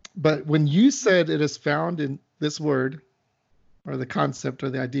 But when you said it is found in this word, or the concept or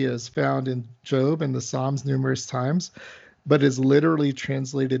the idea is found in Job and the Psalms numerous times, but is literally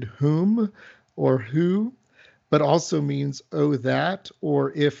translated whom or who, but also means oh that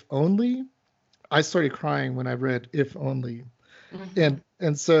or if only. I started crying when I read if only. Mm-hmm.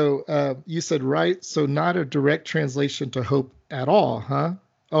 And so you said right, so not a direct translation to hope at all, huh?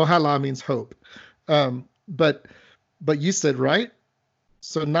 Ohala means hope. But you said right,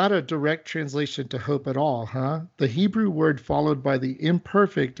 so not a direct translation to hope at all, huh? The Hebrew word followed by the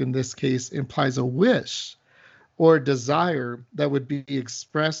imperfect in this case implies a wish or a desire that would be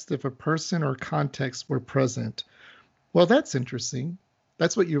expressed if a person or context were present. Well, that's interesting.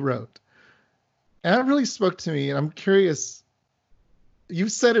 That's what you wrote. And that really spoke to me. And I'm curious,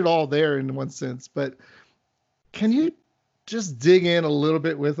 you've said it all there in one sense, but can you just dig in a little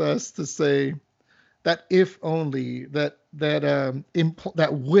bit with us to say that if only, that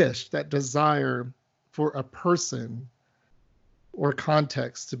wish, that desire for a person or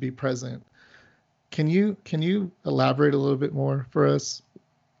context to be present? Can you elaborate a little bit more for us?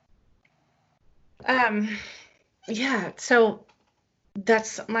 Yeah, so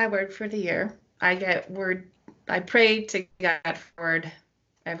that's my word for the year. I pray to God for word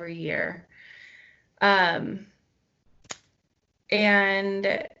every year. And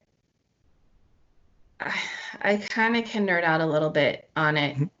I kind of can nerd out a little bit on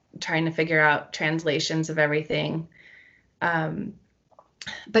it, trying to figure out translations of everything.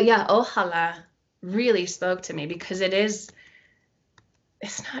 But yeah, Ohala really spoke to me because it's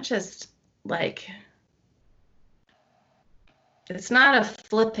not just like, it's not a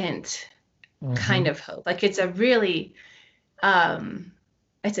flippant kind of hope. Like it's a really,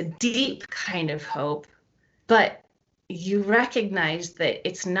 it's a deep kind of hope, but you recognize that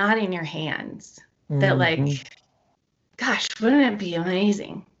it's not in your hands. That like, gosh, wouldn't it be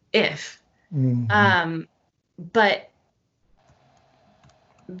amazing if, but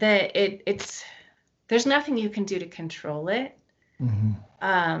that it's, there's nothing you can do to control it.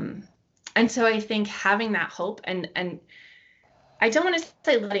 And so I think having that hope and I don't want to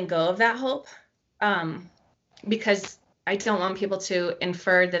say letting go of that hope, because I don't want people to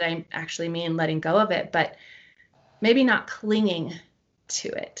infer that I actually mean letting go of it, but maybe not clinging to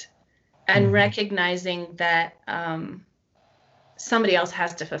it and recognizing that somebody else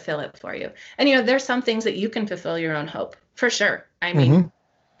has to fulfill it for you. And, there's some things that you can fulfill your own hope, for sure. I mean,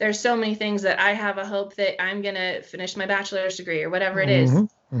 there's so many things that I have a hope that I'm going to finish my bachelor's degree or whatever it is.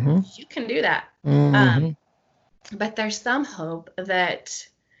 You can do that. But there's some hope that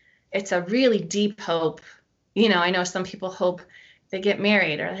it's a really deep hope. I know some people hope they get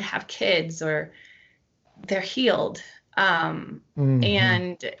married or they have kids or they're healed.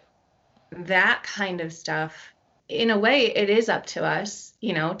 And that kind of stuff, in a way, it is up to us,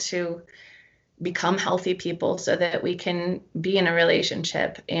 to become healthy people so that we can be in a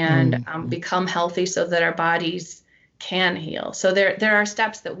relationship and become healthy so that our bodies can heal. So there are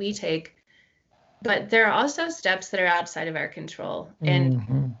steps that we take, but there are also steps that are outside of our control.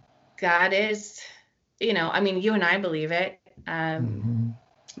 And God is, I mean, you and I believe it,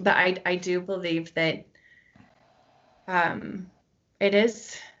 but I do believe that it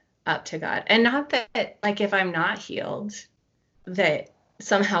is up to God. And not that, like, if I'm not healed, that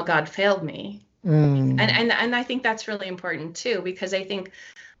somehow God failed me. And I think that's really important too, because I think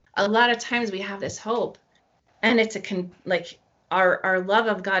a lot of times we have this hope and it's our love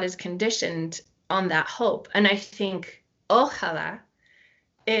of God is conditioned on that hope. And I think ojalá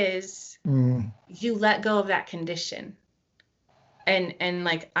is you let go of that condition and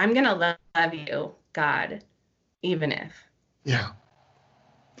like, I'm going to love you, God, even if. Yeah.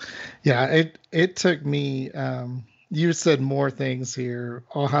 It took me, you said more things here.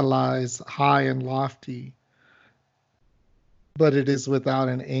 Ojalá is high and lofty, but it is without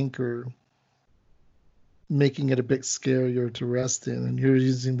an anchor, making it a bit scarier to rest in. And you're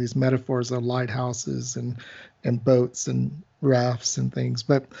using these metaphors of lighthouses and boats and rafts and things.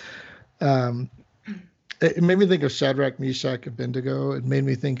 But it made me think of Shadrach, Meshach, and Abednego. It made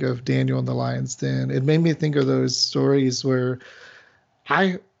me think of Daniel in the lion's den. It made me think of those stories where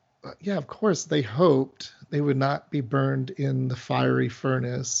of course, they hoped they would not be burned in the fiery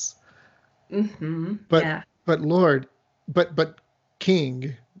furnace. But Lord, but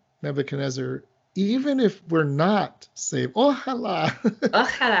King Nebuchadnezzar, even if we're not saved, ojalá,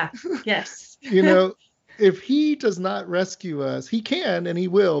 yes. If he does not rescue us, he can and he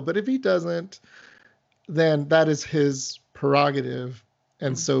will, but if he doesn't, then that is his prerogative,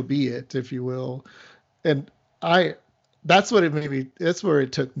 and so be it, if you will. And that's what it made me. That's where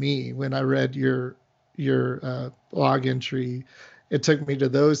it took me when I read your blog entry. It took me to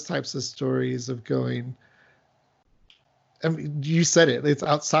those types of stories of going, I mean, you said it. It's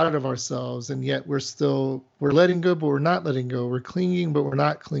outside of ourselves, and yet we're letting go, but we're not letting go. We're clinging, but we're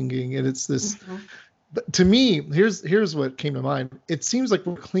not clinging. And it's this. Mm-hmm. But to me, here's what came to mind. It seems like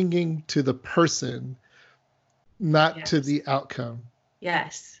we're clinging to the person, not to the outcome.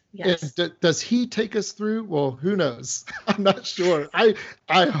 Yes. And does he take us through? Well, who knows? I'm not sure. I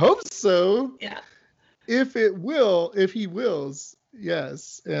hope so. Yeah. If he wills,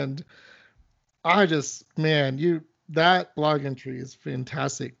 yes. And I just, man, that blog entry is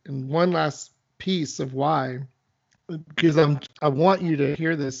fantastic. And one last piece of why, because I want you to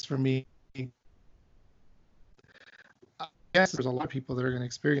hear this from me. I guess there's a lot of people that are going to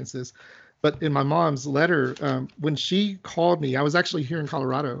experience this, but in my mom's letter, when she called me, I was actually here in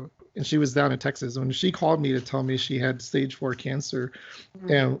Colorado and she was down in Texas. When she called me to tell me she had stage 4 cancer,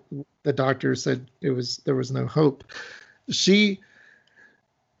 mm-hmm. and the doctor said there was no hope, she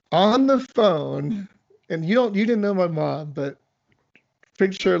on the phone, and you didn't know my mom, but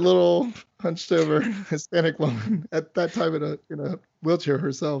picture a little hunched over Hispanic woman at that time in a wheelchair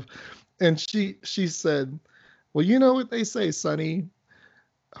herself, and she said, "Well, you know what they say, Sonny,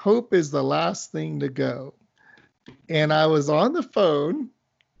 hope is the last thing to go." And I was on the phone,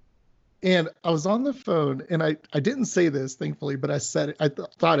 and I didn't say this, thankfully, but I said it. I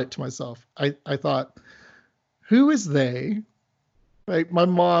thought it to myself. I thought, who is they? Right? My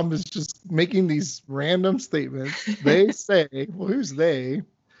mom is just making these random statements. They say, well, who's they?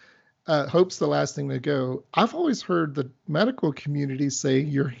 Hope's the last thing to go. I've always heard the medical community say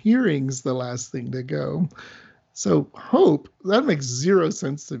your hearing's the last thing to go. So hope, that makes zero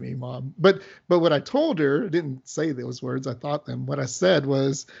sense to me, Mom. But what I told her, I didn't say those words, I thought them. What I said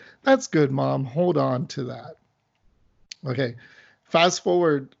was, that's good, Mom, hold on to that. Okay, fast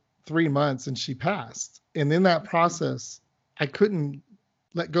forward 3 months and she passed. And in that process, I couldn't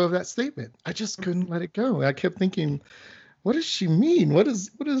let go of that statement. I just couldn't let it go. I kept thinking, what does she mean? What is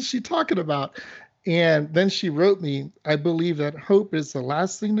she talking about? And then she wrote me, I believe that hope is the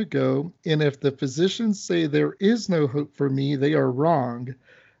last thing to go. And if the physicians say there is no hope for me, they are wrong.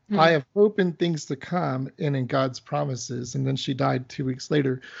 Mm-hmm. I have hope in things to come and in God's promises. And then she died 2 weeks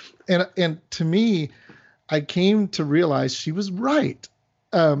later. And to me, I came to realize she was right.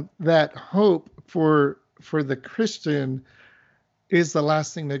 That hope for the Christian is the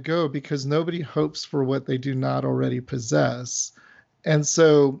last thing to go, because nobody hopes for what they do not already possess. And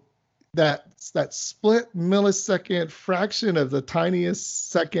so that split millisecond fraction of the tiniest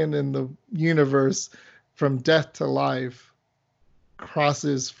second in the universe from death to life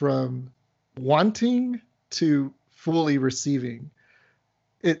crosses from wanting to fully receiving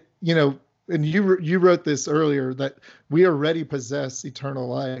it. And you wrote this earlier, that we already possess eternal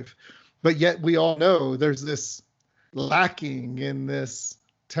life, but yet we all know there's this lacking in this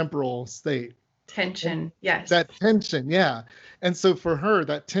temporal state. Tension, yes. That tension, yeah. And so for her,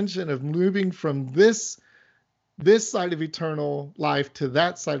 that tension of moving from this side of eternal life to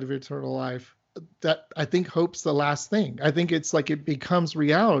that side of eternal life, that I think hope's the last thing. I think it's like it becomes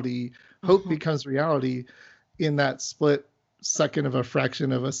reality. Hope becomes reality in that split second of a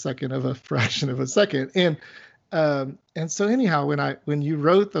fraction of a second of a fraction of a second. And so anyhow, when you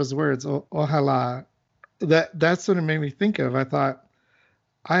wrote those words, ojalá, that's what it made me think of. I thought,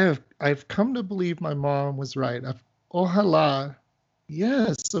 I've come to believe my mom was right. Ojalá,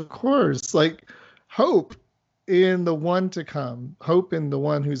 yes, of course. Like hope in the one to come, hope in the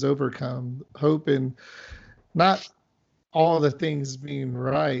one who's overcome, hope in not all the things being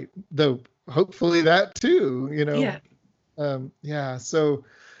right, though hopefully that too, Yeah. So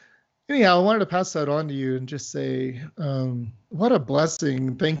anyhow, I wanted to pass that on to you and just say, what a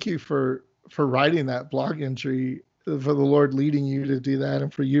blessing. Thank you for writing that blog entry, for the Lord leading you to do that,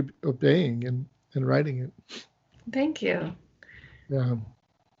 and for you obeying and writing it. Thank you. Yeah.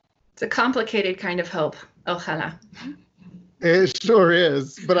 It's a complicated kind of hope. Ojalá. It sure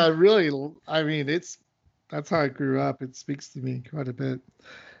is. But that's how I grew up. It speaks to me quite a bit.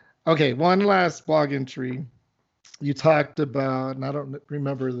 Okay, one last blog entry. You talked about, and I don't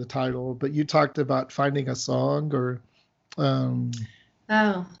remember the title, but you talked about finding a song or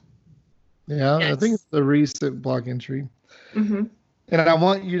Oh. Yeah, yes. I think it's a recent blog entry. Mm-hmm. And I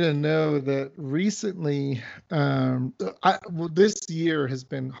want you to know that recently, this year has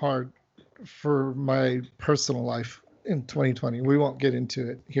been hard for my personal life in 2020. We won't get into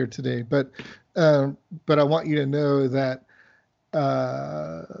it here today, but I want you to know that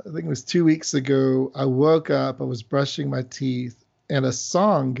I think it was 2 weeks ago, I woke up, I was brushing my teeth, and a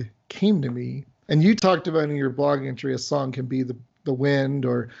song came to me. And you talked about in your blog entry, a song can be the wind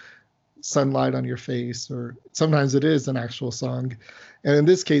or sunlight on your face, or sometimes it is an actual song. And in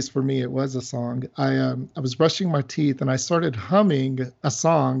this case, for me, it was a song. I was brushing my teeth and I started humming a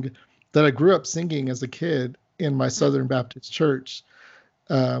song that I grew up singing as a kid in my Southern Baptist church.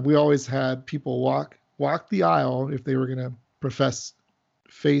 We always had people walk the aisle if they were going to profess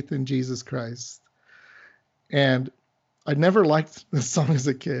faith in Jesus Christ. And I never liked this song as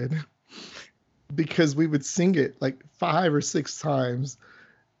a kid because we would sing it like 5 or 6 times,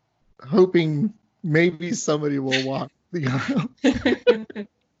 hoping maybe somebody will walk the aisle.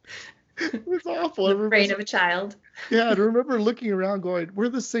 It was awful. The brain of a child. Yeah, I remember looking around going, we're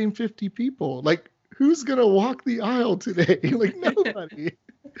the same 50 people. Like, who's going to walk the aisle today? Like, nobody.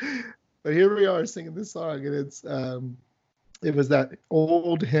 But here we are singing this song, and it was that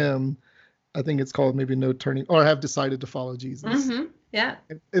old hymn. I think it's called maybe No Turning, or I Have Decided to Follow Jesus. Mm-hmm. Yeah.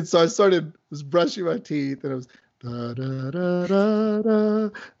 And so was brushing my teeth, and it was da da da da da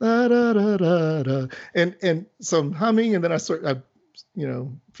da da da da, and so I'm humming, and then I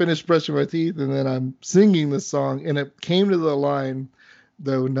finished brushing my teeth, and then I'm singing the song, and it came to the line,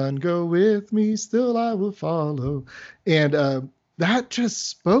 though none go with me, still I will follow. And that just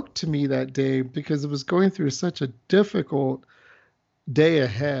spoke to me that day because it was going through such a difficult day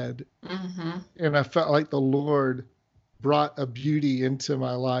ahead. Mm-hmm. And I felt like the Lord brought a beauty into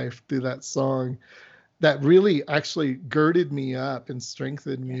my life through that song that really actually girded me up and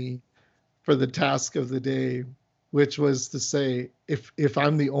strengthened me for the task of the day, which was to say, if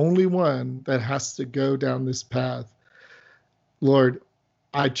I'm the only one that has to go down this path, Lord,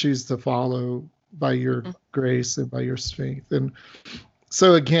 I choose to follow by your grace and by your strength. And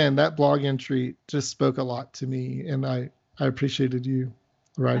so again, that blog entry just spoke a lot to me, and I appreciated you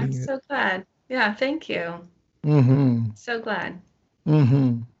writing it. I'm so glad. Yeah, thank you. Mm-hmm. So glad.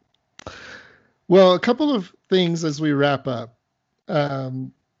 Mm-hmm. Well, a couple of things as we wrap up.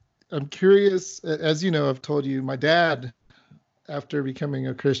 I'm curious, as you know, I've told you, my dad, after becoming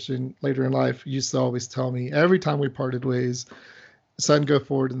a Christian later in life, used to always tell me every time we parted ways, son, go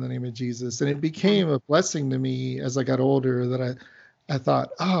forward in the name of Jesus. And it became a blessing to me as I got older that I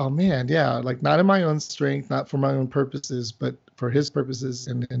thought, oh man, yeah, like not in my own strength, not for my own purposes, but for his purposes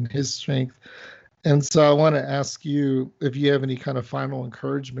and his strength. And so I want to ask you if you have any kind of final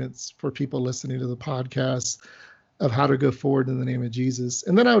encouragements for people listening to the podcast of how to go forward in the name of Jesus.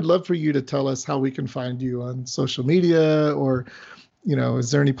 And then I would love for you to tell us how we can find you on social media, or, is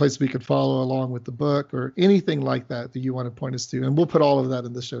there any place we could follow along with the book or anything like that you want to point us to? And we'll put all of that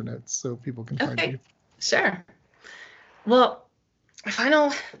in the show notes so people can find you. Sure. Well,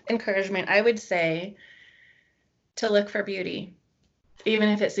 final encouragement, I would say to look for beauty, even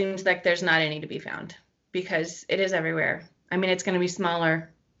if it seems like there's not any to be found, because it is everywhere. I mean, it's going to be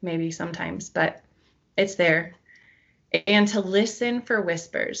smaller maybe sometimes, but it's there. And to listen for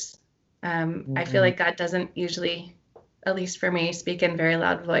whispers. I feel like God doesn't usually, at least for me, speak in very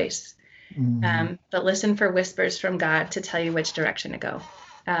loud voice. But listen for whispers from God to tell you which direction to go.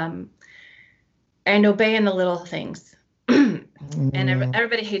 And obey in the little things. And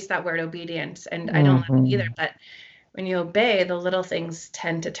everybody hates that word, obedience, and I don't love it either. But when you obey, the little things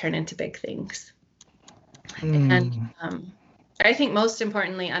tend to turn into big things. And I think most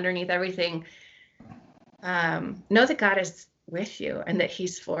importantly, underneath everything, know that God is with you and that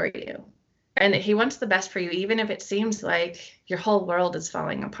he's for you and that he wants the best for you, even if it seems like your whole world is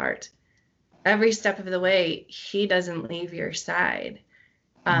falling apart. Every step of the way, he doesn't leave your side.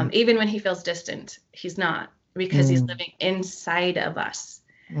 Even when he feels distant, he's not, because he's living inside of us.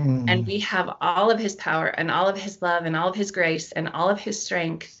 And we have all of his power and all of his love and all of his grace and all of his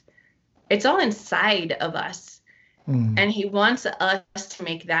strength. It's all inside of us. And he wants us to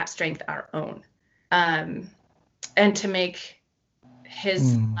make that strength our own. And to make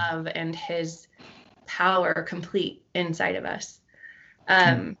his love and his power complete inside of us.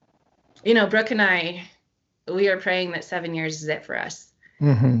 Brooke and I, we are praying that 7 years is it for us.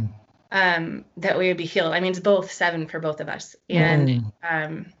 That we would be healed. I mean, it's both 7 for both of us. And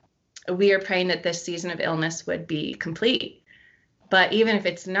we are praying that this season of illness would be complete. But even if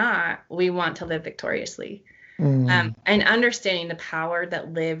it's not, we want to live victoriously. And understanding the power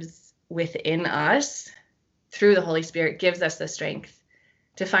that lives within us through the Holy Spirit gives us the strength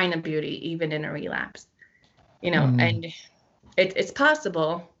to find the beauty even in a relapse. And it's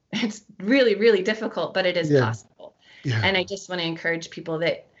possible. It's really, really difficult, but it is possible. And I just want to encourage people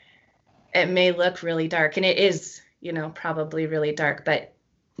that it may look really dark, and it is, probably really dark, but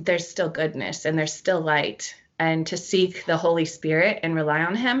there's still goodness and there's still light, and to seek the Holy Spirit and rely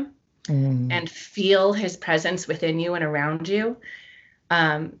on him and feel his presence within you and around you,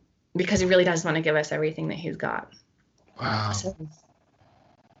 because he really does want to give us everything that he's got. Wow. So,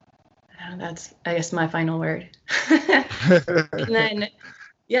 That's, I guess, my final word. And then,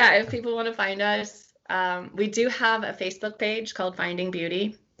 yeah, if people want to find us, we do have a Facebook page called Finding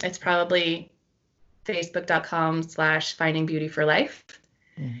Beauty. It's probably facebook.com/Finding Beauty for Life.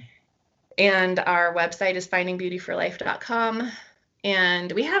 And our website is findingbeautyforlife.com.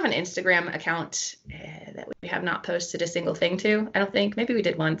 And we have an Instagram account that we have not posted a single thing to, I don't think. Maybe we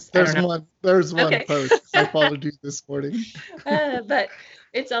did once. There's I don't know. There's one post I followed you this morning. But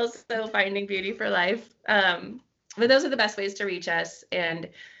it's also Finding Beauty for Life. But those are the best ways to reach us. And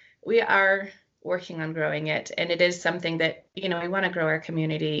we are working on growing it. And it is something that, we want to grow our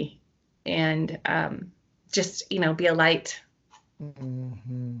community and just, be a light.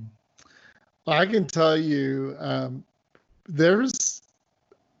 Mm-hmm. Well, I can tell you, there's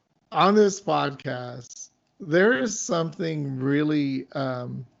on this podcast, there is something really,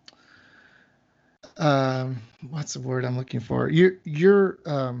 what's the word I'm looking for? You're,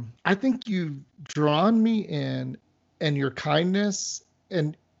 I think you've drawn me in, and your kindness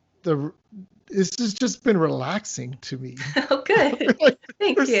and this has just been relaxing to me. Oh, good. Like,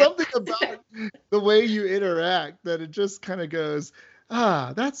 Thank there's you. something about the way you interact that it just kind of goes,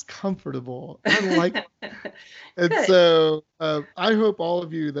 that's comfortable. I like it. And Good. so I hope all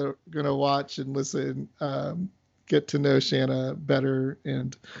of you that are going to watch and listen get to know Shanna better,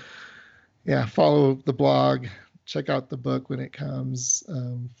 and follow the blog, check out the book when it comes,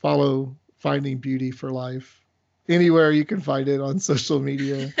 follow Finding Beauty for Life anywhere you can find it on social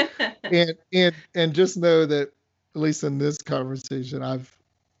media. and just know that, at least in this conversation, I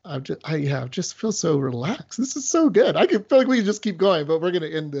just feel so relaxed. This is so good. I feel like we can just keep going, but we're going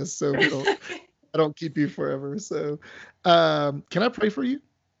to end this so I don't keep you forever. So can I pray for you?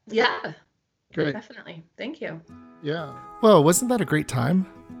 Yeah. Great. Definitely. Thank you. Yeah. Well, wasn't that a great time?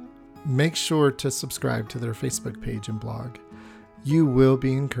 Make sure to subscribe to their Facebook page and blog. You will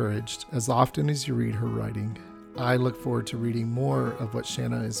be encouraged as often as you read her writing. I look forward to reading more of what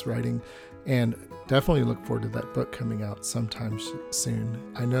Shanna is writing, and definitely look forward to that book coming out sometime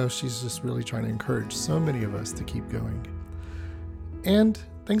soon. I know she's just really trying to encourage so many of us to keep going. And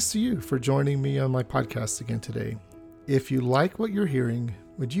thanks to you for joining me on my podcast again today. If you like what you're hearing,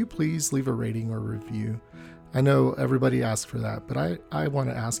 would you please leave a rating or review? I know everybody asks for that, but I want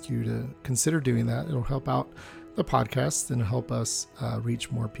to ask you to consider doing that. It'll help out the podcast and help us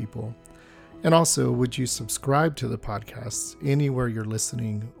reach more people. And also, would you subscribe to the podcast anywhere you're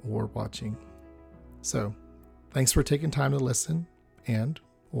listening or watching? So, thanks for taking time to listen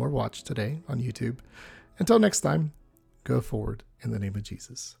or watch today on YouTube. Until next time, go forward in the name of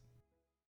Jesus.